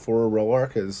prospect for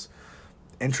Roark is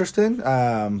interesting.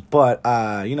 But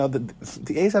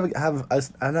the A's have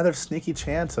another sneaky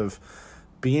chance of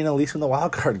being at least in the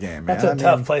wild card game. Man. That's a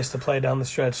tough place to play down the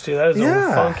stretch, too. That is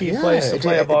a funky place to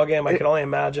play a ball game. I can only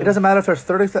imagine. It doesn't matter if there's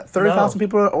 30,000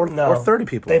 people or 30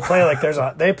 people. They play like there's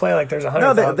 100,000.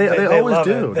 No, they always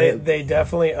do. They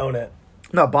definitely own it.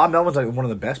 No, Bob Melvin's like one of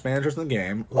the best managers in the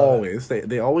game. Always,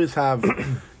 they always have,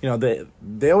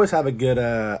 they always have a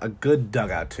good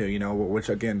dugout too. Which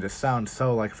again just sounds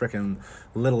so like freaking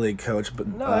little league coach, but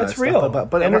no, it's real.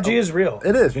 But energy is real.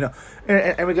 It is,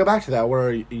 and we go back to that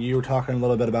where you were talking a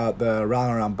little bit about the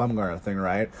rallying around Bumgarner thing,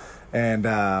 right? And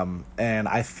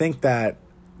I think that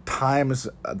times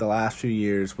the last few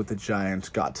years with the Giants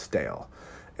got stale.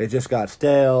 It just got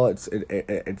stale.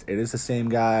 It is the same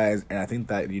guys, and I think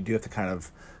that you do have to kind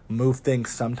of move things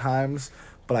sometimes.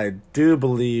 But I do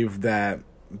believe that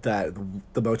the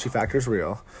Bochy factor is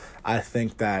real. I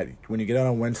think that when you get on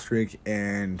a win streak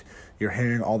and you're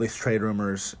hearing all these trade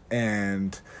rumors,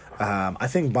 and I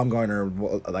think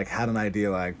Bumgarner had an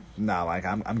idea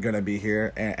I'm gonna be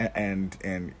here,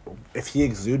 and if he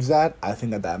exudes that, I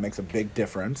think that makes a big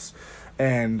difference.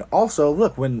 And also,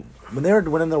 look, when they were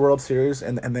winning the World Series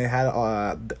and they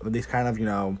had these kind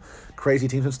of, crazy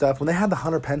teams and stuff, when they had the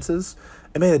Hunter Pences,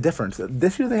 it made a difference.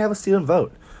 This year they have a Stephen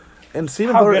Vogt. And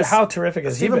how terrific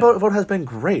is he been? Stephen Vogt has been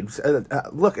great.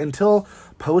 Look, until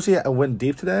Posey went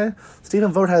deep today,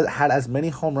 Stephen Vogt has had as many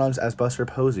home runs as Buster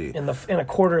Posey. In a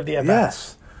quarter of the at-bats.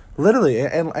 Yes. Literally,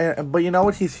 but you know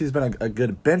what? He's been a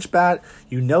good bench bat.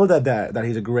 You know that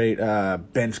he's a great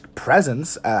bench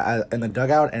presence in the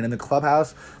dugout and in the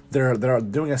clubhouse. They're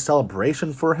doing a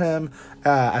celebration for him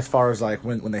as far as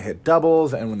when they hit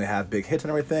doubles and when they have big hits and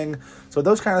everything. So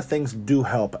those kind of things do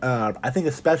help. I think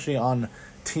especially on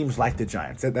teams like the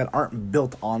Giants that aren't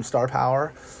built on star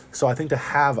power. So I think to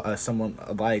have someone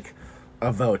like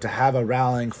a Vogt, to have a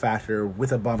rallying factor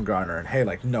with a Bumgarner, and hey,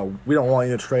 no, we don't want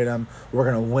you to trade him. We're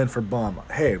gonna win for Bum.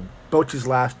 Hey, Bochy's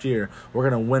last year. We're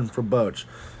gonna win for Boch.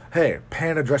 Hey,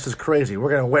 Panda dresses crazy.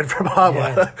 We're gonna win for Bob.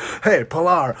 Yeah. Hey,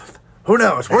 Pilar. Who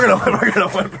knows? We're gonna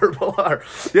win for Pilar.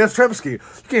 Yes, Tremsky.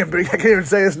 I can't even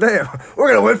say his name. We're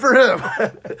gonna win for him.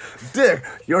 Dick,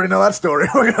 you already know that story.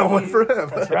 We're gonna win for him.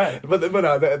 That's right. But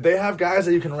they have guys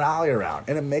that you can rally around,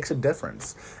 and it makes a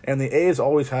difference. And the A's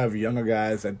always have younger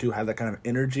guys that do have that kind of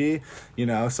energy.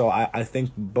 So I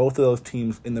think both of those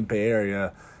teams in the Bay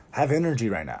Area have energy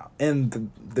right now,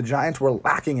 and the Giants were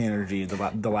lacking energy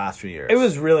the last few years. It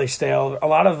was really stale. A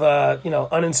lot of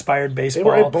uninspired baseball.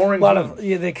 They were a boring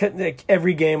team. They couldn't.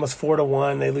 Every game was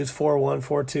 4-1. They lose 4-1,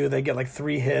 4-2. They get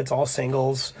 3 hits, all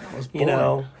singles. That was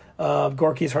boring.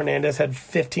 Gorkys Hernandez had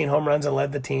 15 home runs and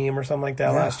led the team or something like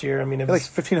that last year. I mean, it was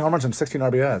 15 home runs and 16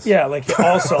 RBIs. Yeah,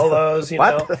 all solos.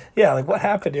 Yeah, what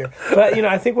happened here? But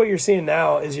I think what you're seeing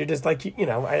now is you're just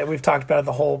we've talked about it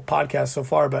the whole podcast so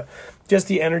far, but just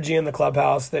the energy in the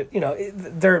clubhouse that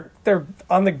they're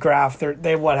on the graph.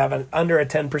 They have an under a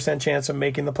 10% chance of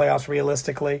making the playoffs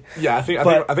realistically. Yeah, I think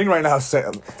right now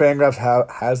FanGraphs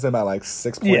has them at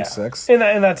 6.6. Yeah,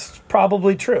 and that's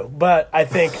probably true. But I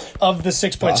think of the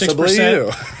 6.6%,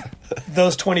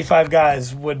 those 25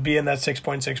 guys would be in that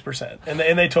 6.6%, and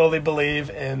they totally believe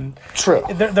in. True.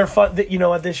 They're fun. You know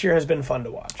what? This year has been fun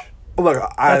to watch. Look,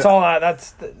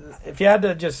 if you had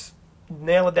to just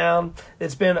nail it down,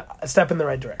 it's been a step in the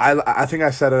right direction. I think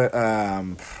I said it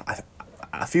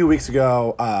a few weeks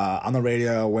ago on the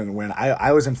radio when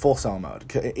I was in full sell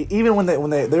mode. Even when they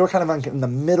were kind of in the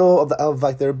middle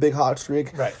of their big hot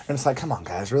streak, right? And it's come on,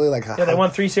 guys, really they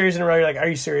won 3 series in a row. You're are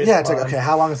you serious? Yeah, it's okay.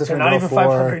 How long is this going to go for?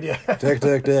 Not even 500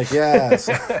 yet. Dick. Yes.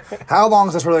 How long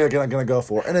is this really going to go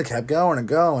for? And it kept going and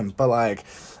going, but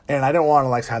and I didn't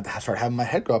want to start having my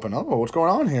head go up and what's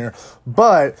going on here,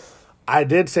 but I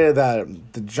did say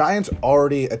that the Giants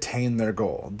already attained their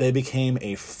goal. They became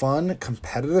a fun,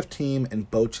 competitive team in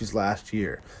Bochy's last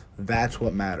year. That's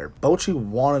what mattered. Bochy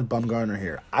wanted Bumgarner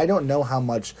here. I don't know how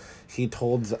much he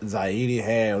told Zaidi,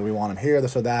 hey, we want him here,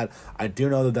 this or that. I do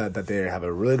know that they have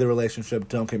a really good relationship.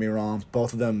 Don't get me wrong.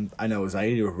 Both of them, I know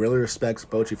Zaidi really respects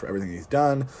Bochy for everything he's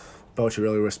done. Bochy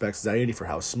really respects Zaidi for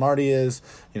how smart he is,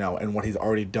 and what he's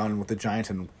already done with the Giants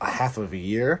in a half of a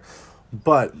year.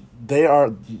 But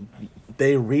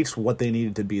they reached what they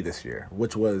needed to be this year,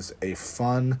 which was a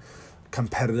fun,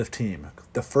 competitive team.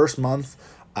 The first month,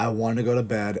 I wanted to go to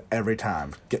bed every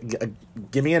time.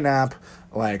 Give me a nap.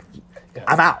 I'm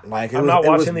out. I'm not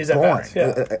watching these at-bats.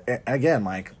 Yeah. Again,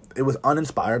 it was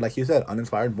uninspired, like you said,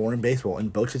 uninspired, boring baseball.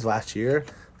 In Bochy's last year,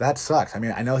 that sucks. I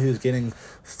mean, I know he was getting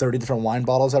 30 different wine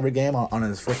bottles every game on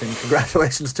his freaking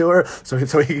congratulations tour, so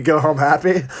he could go home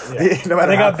happy. Yeah. No matter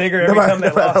they got bigger every time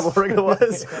they lost. How boring it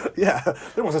was. Yeah,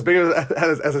 it was as big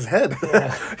as his head.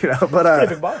 Yeah.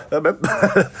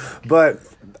 But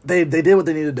they did what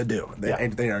they needed to do.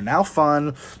 They are now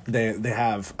fun. They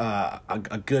have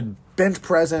a good bench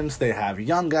presence. They have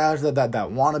young guys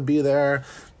that want to be there.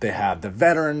 They have the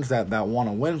veterans that want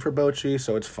to win for Bochy,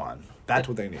 so it's fun. That's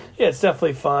what they need. Yeah, it's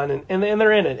definitely fun, and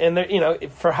they're in it, and they're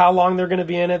for how long they're going to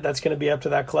be in it, that's going to be up to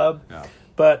that club. Yeah.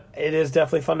 But it is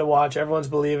definitely fun to watch. Everyone's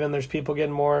believing. There's people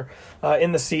getting more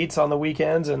in the seats on the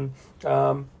weekends, and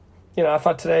I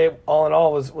thought today, all in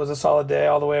all, was a solid day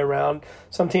all the way around.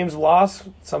 Some teams lost,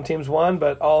 some teams won,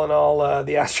 but all in all,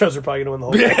 the Astros are probably going to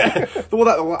win the whole thing.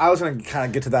 Well, I was going to kind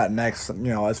of get to that next.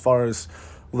 As far as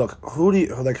look,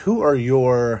 who are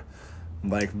your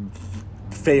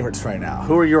favorites right now?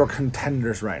 Who are your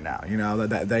contenders right now?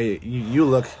 You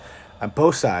look at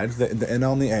both sides, the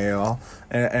NL and the AL,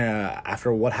 and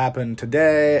after what happened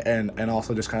today, and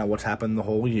also just kind of what's happened the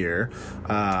whole year.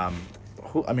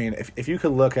 If you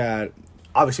could look at,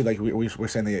 obviously, like we're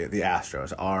saying, the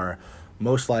Astros are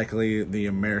most likely the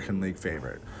American League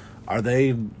favorite. Are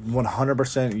they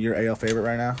 100% your AL favorite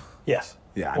right now? Yes.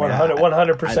 Yeah,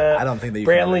 100%. I don't think that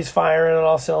Brantley's firing on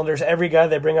all cylinders. Every guy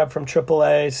they bring up from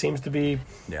AAA seems to be,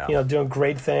 doing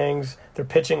great things. Their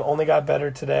pitching only got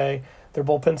better today. Their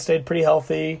bullpen stayed pretty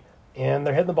healthy, and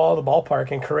they're hitting the ball at the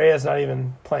ballpark. And Correa's not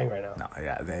even playing right now. No,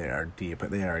 yeah, they are deep.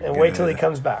 They are. And good. wait till he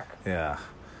comes back. Yeah.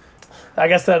 I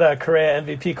guess that Correa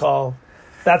MVP call,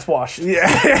 that's washed. Yeah.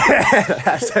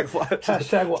 Hashtag washed. Hashtag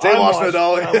Stay washed,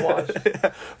 Nadal. I'm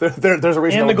washed. There's a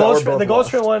reason. And the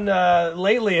Goldschmidt one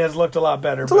lately has looked a lot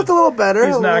better. It's looked a little better.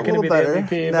 He's not going to be the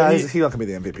MVP. No, he's not going to be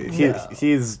the MVP.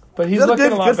 He's looking a lot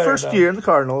good better. First year in the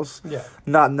Cardinals. Yeah.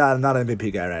 Not an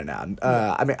MVP guy right now.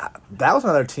 That was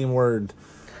another team where.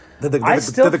 I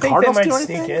still think Cardinals they might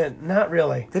sneak in. Not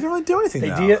really. They didn't really do anything.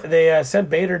 They sent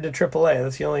Bader to AAA.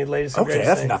 That's the only latest and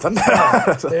greatest thing. That's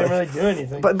nothing. They didn't really do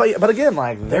anything. But again,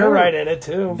 they're right in it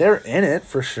too. They're in it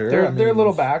for sure. They're a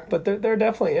little back, but they're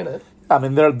definitely in it.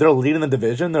 They're leading the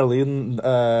division. They're leading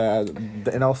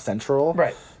the NL Central.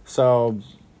 Right. So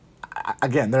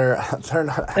again, they're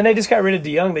not. And they just got rid of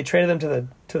DeYoung. They traded them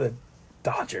to the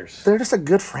Dodgers. They're just a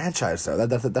good franchise, though.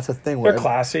 That's a thing. They're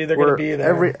classy. They're going to be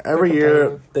there. Every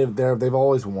year they've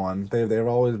always won. They've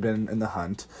always been in the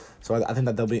hunt. So I think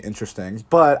that they'll be interesting.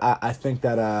 But I think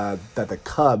that the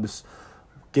Cubs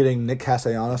getting Nick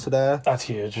Castellanos today, that's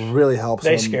huge. Really helps.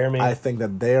 They scare me. I think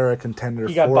that they are a contender.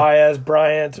 You got Baez,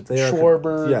 Bryant,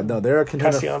 Schwarber. They're a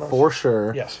contender for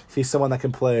sure. Yes, he's someone that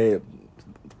can play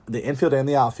the infield and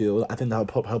the outfield. I think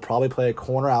he'll probably play a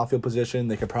corner outfield position.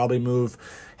 They could probably move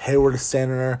Hayward to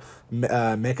center,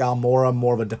 make Almora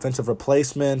more of a defensive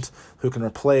replacement who can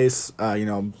replace,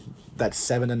 that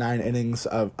 7 to 9 innings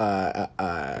of.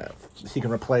 He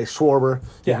can replace Schwarber.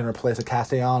 He can replace a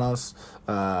Castellanos.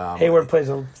 Hayward plays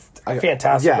a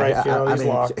fantastic right field. He's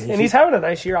locked, and he's having a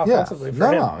nice year offensively.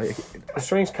 For him. The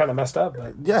swing's kind of messed up,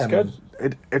 but it's good.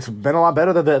 It's been a lot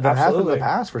better than it has been in the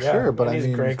past for sure. But he's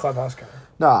a great clubhouse guy.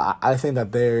 No, I think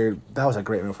that that was a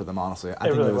great move for them. Honestly, I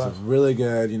think it was really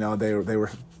good. They were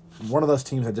one of those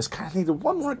teams that just kind of needed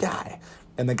one more guy,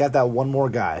 and they got that one more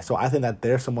guy. So I think that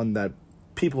they're someone that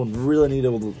people really need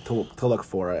to look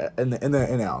for in the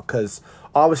NL, because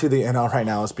obviously the NL right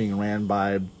now is being ran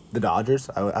by the Dodgers.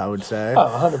 I would say.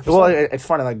 Oh, 100%. Well, it's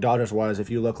funny, Dodgers wise. If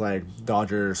you look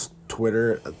Dodgers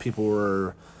Twitter, people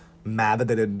were mad that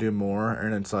they didn't do more,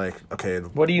 and it's okay,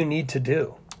 what do you need to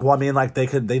do? Well, they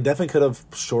definitely could have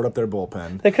shored up their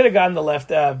bullpen. They could have gotten the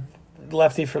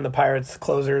lefty from the Pirates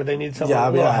closer. They need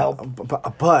someone who will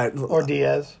help. But or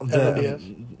Diaz.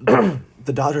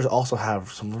 The Dodgers also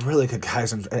have some really good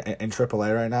guys in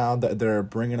AAA right now. They're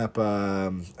bringing up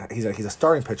he's a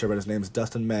starting pitcher, but his name's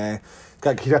Dustin May.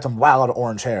 He's got some wild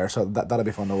orange hair, so that'll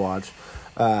be fun to watch.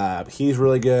 He's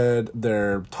really good.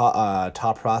 Their one of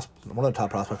the top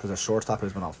prospects is a shortstop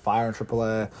who's been on fire in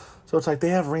AAA. So it's they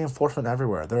have reinforcement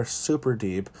everywhere. They're super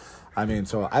deep. Do you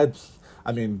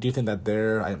think that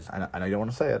they're? I know you don't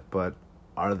want to say it, but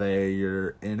are they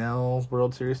your NL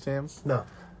World Series team? No.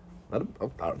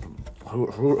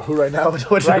 Who right now?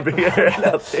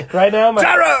 Right now,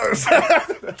 Gyros.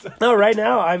 No, right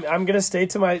now I'm gonna stay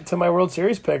to my World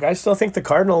Series pick. I still think the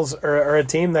Cardinals are a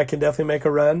team that can definitely make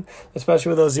a run,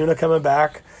 especially with Ozuna coming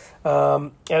back.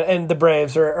 And the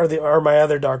Braves are my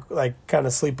other dark kind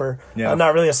of sleeper. Yeah.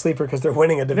 Not really a sleeper because they're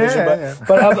winning a division,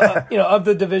 but of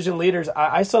the division leaders,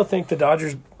 I still think the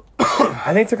Dodgers.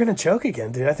 I think they're going to choke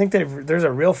again, dude. I think there's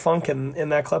a real funk in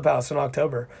that clubhouse in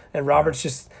October, and Roberts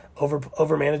just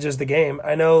over manages the game.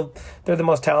 I know they're the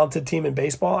most talented team in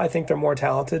baseball. I think they're more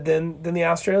talented than the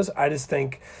Astros. I just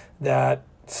think that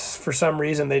for some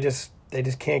reason they just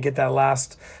can't get that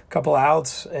last couple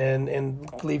outs and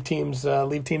leave teams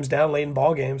down late in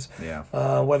ball games.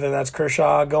 Yeah. Whether that's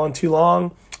Kershaw going too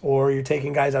long, or you're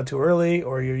taking guys out too early,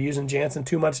 or you're using Jansen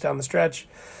too much down the stretch.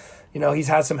 He's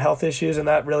had some health issues, and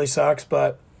that really sucks.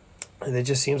 But And it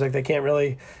just seems like they can't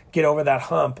really get over that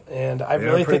hump. And I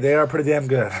really think they are pretty damn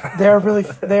good. they are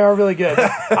really good.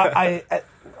 I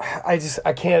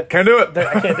can't do it.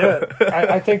 I can't do it.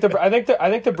 I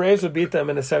think the Braves would beat them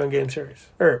in a 7-game series.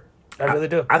 I really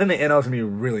do. I think the NL is gonna be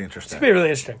really interesting. It's gonna be really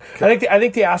interesting. I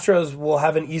think the Astros will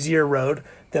have an easier road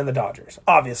than the Dodgers.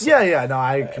 Obviously. Yeah. No,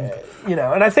 I can.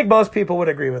 And I think most people would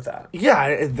agree with that.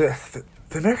 Yeah, the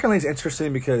American League is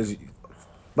interesting because,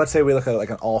 let's say we look at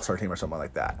like an all-star team or something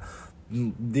like that.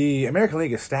 The American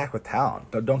League is stacked with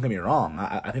talent. Don't get me wrong.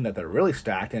 I think that they're really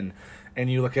stacked, and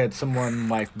you look at someone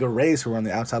like the Rays, who are on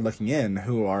the outside looking in,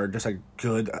 who are just a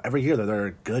good every year. They're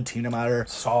a good team, no matter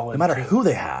team. who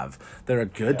they have. They're a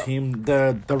good team.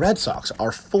 The Red Sox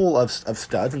are full of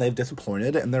studs, and they've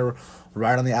disappointed, and they're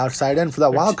right on the outside end for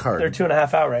that wild card. They're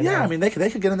 2.5 out right now. Yeah, I mean they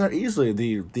could get in there easily.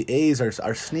 The A's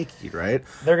are sneaky, right?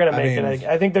 They're gonna make it.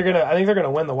 I think they're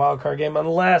gonna win the wild card game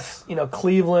unless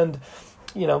Cleveland.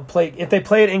 Play if they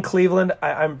play it in Cleveland,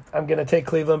 I'm gonna take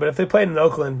Cleveland. But if they play it in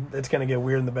Oakland, it's gonna get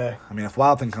weird in the Bay. I mean, if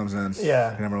Wild Thing comes in, you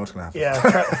never know what's gonna happen. Yeah,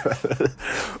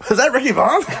 is that Ricky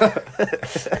Vaughn?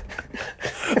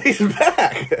 He's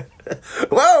back.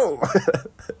 Whoa.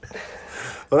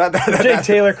 Well, Jake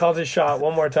Taylor calls his shot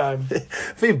one more time.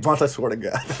 If he bunts, I swear to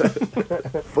God,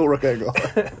 full rectangle.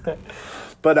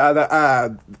 But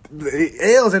the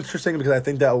AL is interesting because I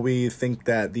think that we think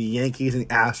that the Yankees and the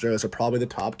Astros are probably the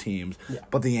top teams,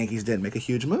 but the Yankees didn't make a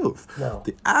huge move. No.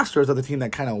 The Astros are the team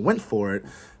that kind of went for it.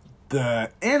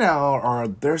 The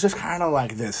NL there's just kind of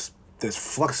like this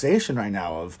fluctuation right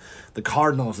now of the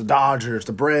Cardinals, the Dodgers,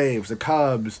 the Braves, the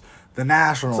Cubs, the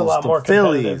Nationals, it's a lot the more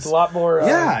Phillies. It's a lot more.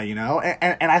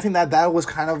 And I think that was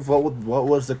kind of what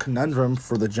was the conundrum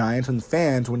for the Giants and the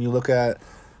fans when you look at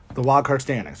the wild card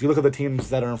standings. You look at the teams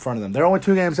that are in front of them. They're only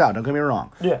 2 games out. Don't get me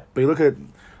wrong. Yeah. But you look at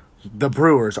the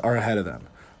Brewers are ahead of them.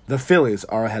 The Phillies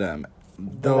are ahead of them.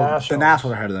 The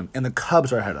Nationals are ahead of them, and the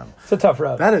Cubs are ahead of them. It's a tough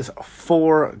road. That is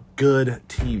 4 good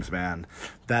teams, man.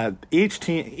 That each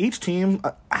team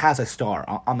has a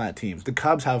star on that team. The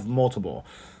Cubs have multiple.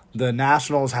 The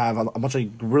Nationals have a bunch of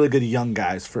really good young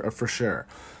guys for sure.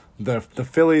 The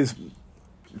Phillies.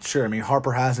 Sure, I mean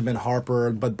Harper hasn't been Harper,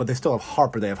 but they still have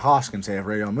Harper. They have Hoskins. They have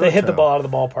Realmuto. They hit the ball out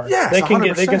of the ballpark. Yeah, they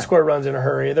can score runs in a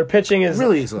hurry. Their pitching is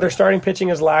really easily. Their starting pitching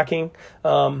is lacking,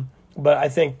 but I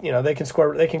think they can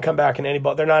score. They can come back in any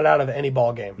ball. They're not out of any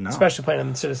ball game, especially playing in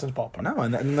the Citizens Ballpark. No,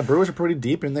 and the Brewers are pretty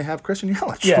deep, and they have Christian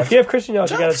Yelich. Yeah, if you have Christian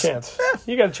Yelich, you got a chance. Yeah.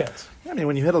 You got a chance. I mean,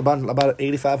 when you hit about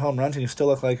 85 home runs and you still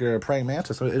look like you're a praying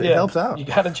mantis, so it helps out. You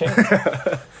got a chance.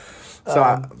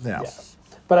 Yeah.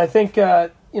 But I think. So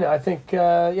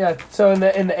in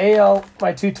the AL,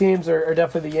 my 2 teams are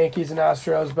definitely the Yankees and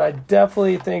Astros, but I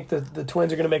definitely think that the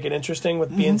Twins are going to make it interesting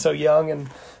with being so young,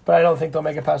 but I don't think they'll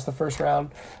make it past the first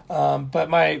round. But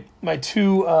my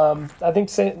 2, I think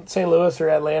St. Louis or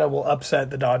Atlanta will upset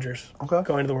the Dodgers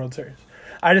going to the World Series.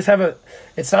 I just have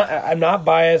I'm not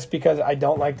biased because I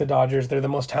don't like the Dodgers. They're the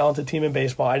most talented team in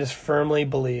baseball. I just firmly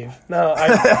believe.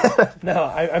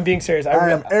 I'm being serious. I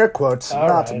am air quotes,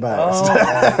 not biased.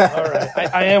 All right.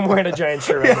 I am wearing a Giant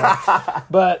shirt right now.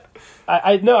 But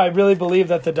I really believe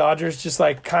that the Dodgers just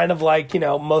kind of like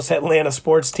most Atlanta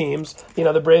sports teams,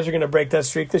 the Braves are going to break that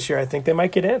streak this year. I think they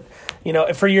might get in.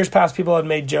 For years past, people had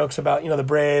made jokes about, the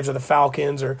Braves or the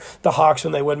Falcons or the Hawks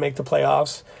when they would make the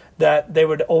playoffs, that they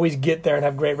would always get there and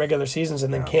have great regular seasons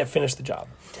and then can't finish the job.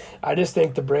 I just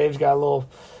think the Braves got a little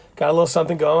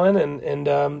something going, and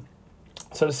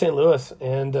so does St. Louis,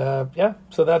 and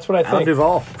so that's what I think.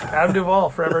 Adam Duvall,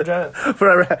 forever Giant.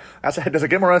 Forever. Does it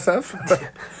get more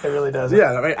SF? It really does.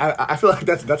 Yeah, I mean, I feel like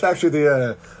that's actually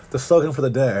the slogan for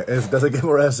the day is does it get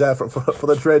more SF for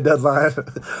the trade deadline?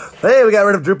 Hey, we got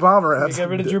rid of Drew Pomeranz. We got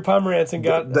rid of Drew Pomeranz and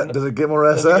got. Does it get more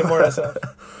SF? Does it get more SF?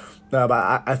 No,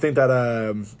 but I think that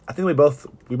I think we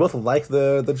both like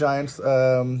the Giants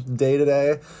day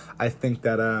today. I think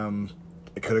that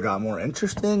it could have got more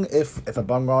interesting if a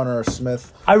Bumgarner or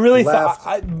Smith. I really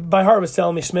thought my heart was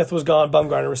telling me Smith was gone,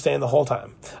 Bumgarner was staying the whole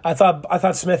time. I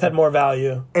thought Smith had more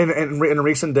value. In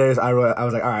recent days, I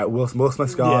was like, all right, Will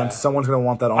Smith's gone. Yeah. Someone's going to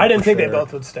want that on. I didn't think they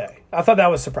both would stay. I thought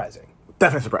that was surprising.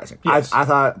 Definitely surprising. Yes. I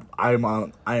thought I am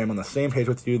on the same page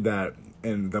with you that.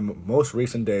 In the most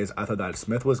recent days, I thought that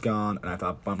Smith was gone, and I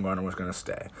thought Bumgarner was going to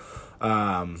stay.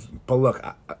 But look,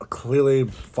 clearly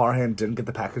Farhan didn't get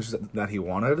the package that he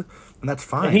wanted, and that's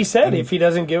fine. And he said if he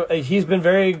doesn't he's been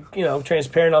very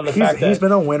transparent on the fact that he's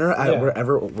been a winner at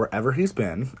wherever he's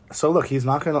been. So look, he's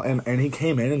not going to, and he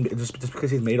came in and just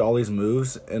because he's made all these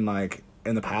moves in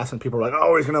the past, and people are like,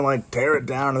 oh, he's going to tear it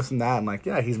down, this and that,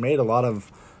 and he's made a lot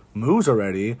of moves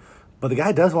already, but the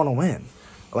guy does want to win.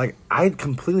 Like, I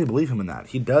completely believe him in that.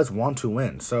 He does want to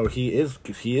win, so he is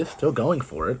still going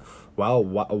for it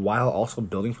while also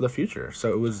building for the future.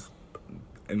 So it was,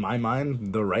 in my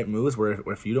mind, the right moves. Where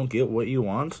if you don't get what you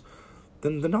want,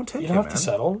 then don't take it. You don't have to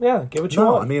settle. Yeah, get what you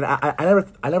No, want. I mean,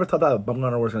 I never thought that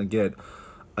Bumgarner was going to get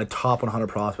a top 100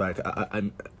 prospect.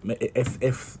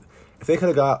 If they could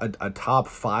have got a top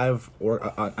 5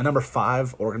 or a number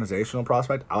 5 organizational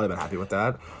prospect, I would have been happy with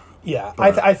that. Yeah,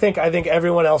 I think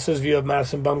everyone else's view of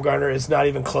Madison Bumgarner is not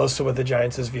even close to what the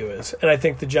Giants' view is, and I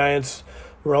think the Giants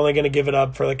were only going to give it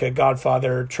up for like a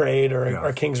Godfather trade or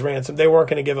a King's ransom. They weren't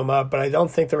going to give him up, but I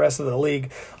don't think the rest of the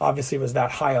league obviously was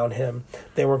that high on him.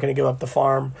 They weren't going to give up the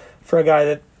farm for a guy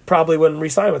that probably wouldn't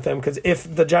re-sign with them, because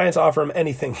if the Giants offer him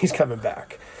anything, he's coming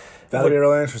back. That would be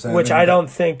really interesting. Which I don't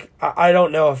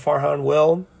know if Farhan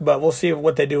will, but we'll see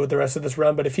what they do with the rest of this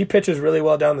run. But if he pitches really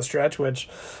well down the stretch, which,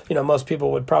 most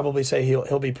people would probably say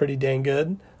he'll be pretty dang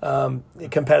good,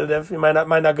 competitive. He might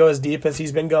not go as deep as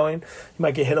he's been going. He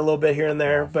might get hit a little bit here and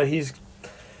there, but it's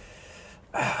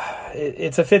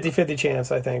a 50-50 chance,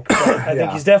 I think. But I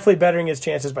think he's definitely bettering his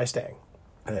chances by staying.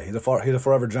 Hey, he's a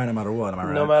forever Giant no matter what. Am I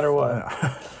right? No matter what.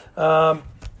 Yeah.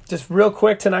 Just real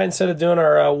quick tonight, instead of doing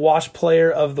our Wash Player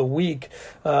of the Week,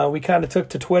 we kind of took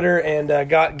to Twitter and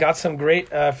got some great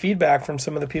feedback from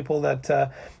some of the people that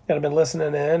have been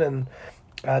listening in, and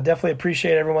definitely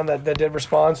appreciate everyone that did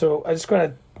respond. So I'm just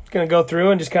going to go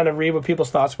through and just kind of read what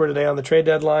people's thoughts were today on the trade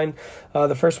deadline.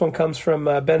 The first one comes from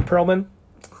Ben Perlman.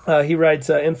 He writes,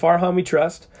 in Farhan we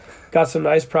trust. Got some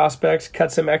nice prospects,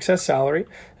 cut some excess salary,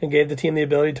 and gave the team the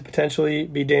ability to potentially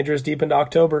be dangerous deep into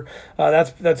October.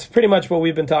 That's pretty much what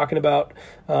we've been talking about,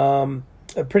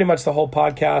 pretty much the whole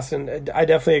podcast, and I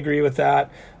definitely agree with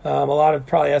that. A lot of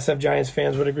probably SF Giants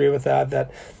fans would agree with that.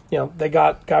 That they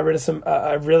got rid of some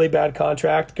a really bad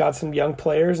contract, got some young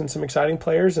players and some exciting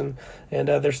players, and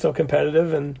they're still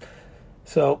competitive. And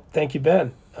so, thank you,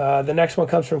 Ben. The next one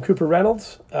comes from Cooper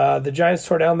Reynolds. The Giants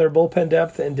tore down their bullpen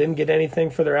depth and didn't get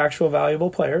anything for their actual valuable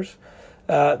players.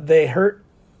 They hurt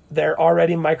their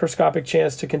already microscopic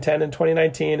chance to contend in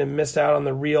 2019 and missed out on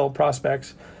the real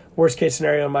prospects. Worst case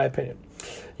scenario, in my opinion.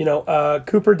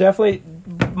 Cooper definitely.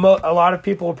 A lot of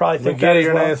people will probably think that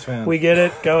as well. A's fan. We get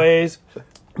it. Go A's.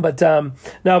 But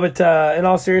in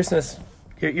all seriousness,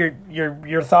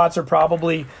 your thoughts are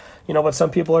probably. What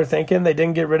some people are thinking. They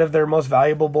didn't get rid of their most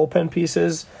valuable bullpen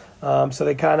pieces, so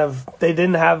they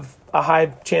didn't have a high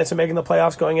chance of making the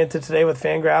playoffs going into today with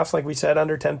Fangraphs, like we said,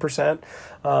 under 10%.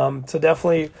 So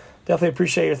definitely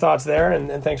appreciate your thoughts there,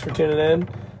 and thanks for tuning in.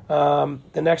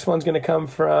 The next one's going to come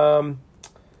from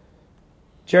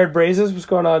Jared Brazes. What's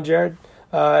going on, Jared?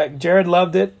 Jared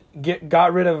loved it.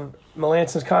 Got rid of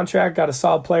Melanson's contract, got a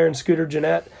solid player in Scooter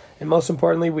Gennett, and most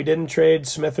importantly, we didn't trade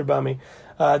Smith or Bummy.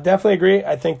 Definitely agree.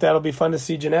 I think that'll be fun to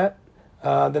see Gennett.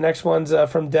 The next one's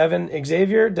from Devin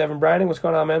Xavier. Devin Brining, what's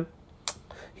going on, man?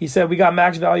 He said, we got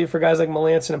max value for guys like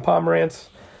Melancon and Pomerantz.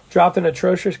 Dropped an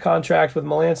atrocious contract with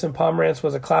Melancon. Pomerantz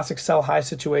was a classic sell-high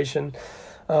situation.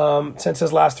 Since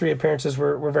his last 3 appearances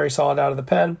were very solid out of the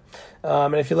pen.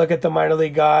 And if you look at the minor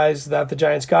league guys that the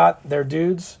Giants got, they're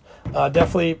dudes.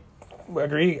 Definitely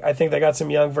agree. I think they got some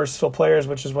young, versatile players,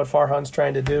 which is what Farhan's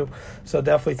trying to do. So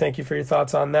definitely thank you for your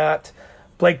thoughts on that.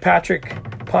 Blake Patrick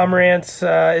Pomerantz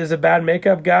is a bad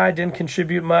makeup guy, didn't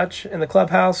contribute much in the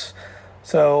clubhouse.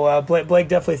 So Blake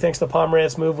definitely thinks the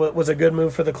Pomerantz move was a good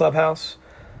move for the clubhouse.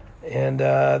 And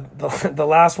the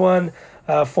last one,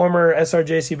 former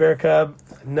SRJC Bear Cub.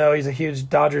 No, he's a huge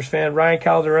Dodgers fan. Ryan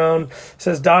Calderon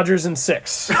says Dodgers in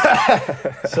 6.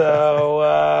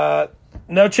 So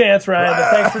no chance, Ryan.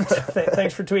 But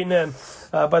thanks for tweeting in.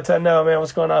 No, man,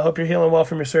 what's going on? I hope you're healing well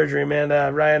from your surgery, man.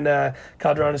 Ryan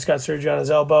Calderon just got surgery on his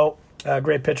elbow.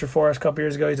 Great pitcher for us a couple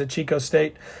years ago. He's at Chico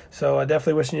State. So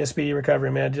definitely wishing you a speedy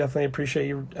recovery, man. Definitely appreciate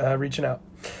you reaching out.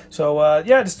 So,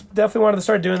 just definitely wanted to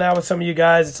start doing that with some of you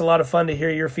guys. It's a lot of fun to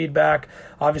hear your feedback.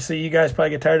 Obviously, you guys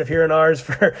probably get tired of hearing ours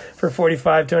for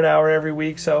 45 to an hour every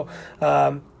week. So,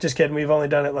 just kidding. We've only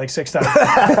done it like 6 times.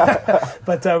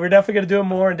 But we're definitely going to do it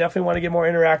more and definitely want to get more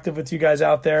interactive with you guys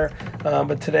out there.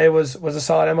 But today was a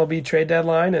solid MLB trade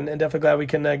deadline and definitely glad we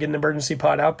can get an emergency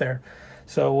pod out there.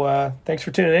 So thanks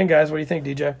for tuning in, guys. What do you think,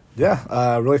 DJ?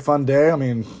 Yeah, really fun day. I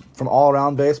mean, from all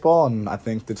around baseball, and I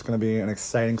think it's going to be an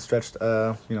exciting stretch,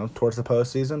 towards the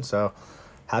postseason. So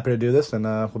happy to do this, and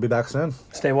we'll be back soon.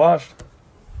 Stay washed.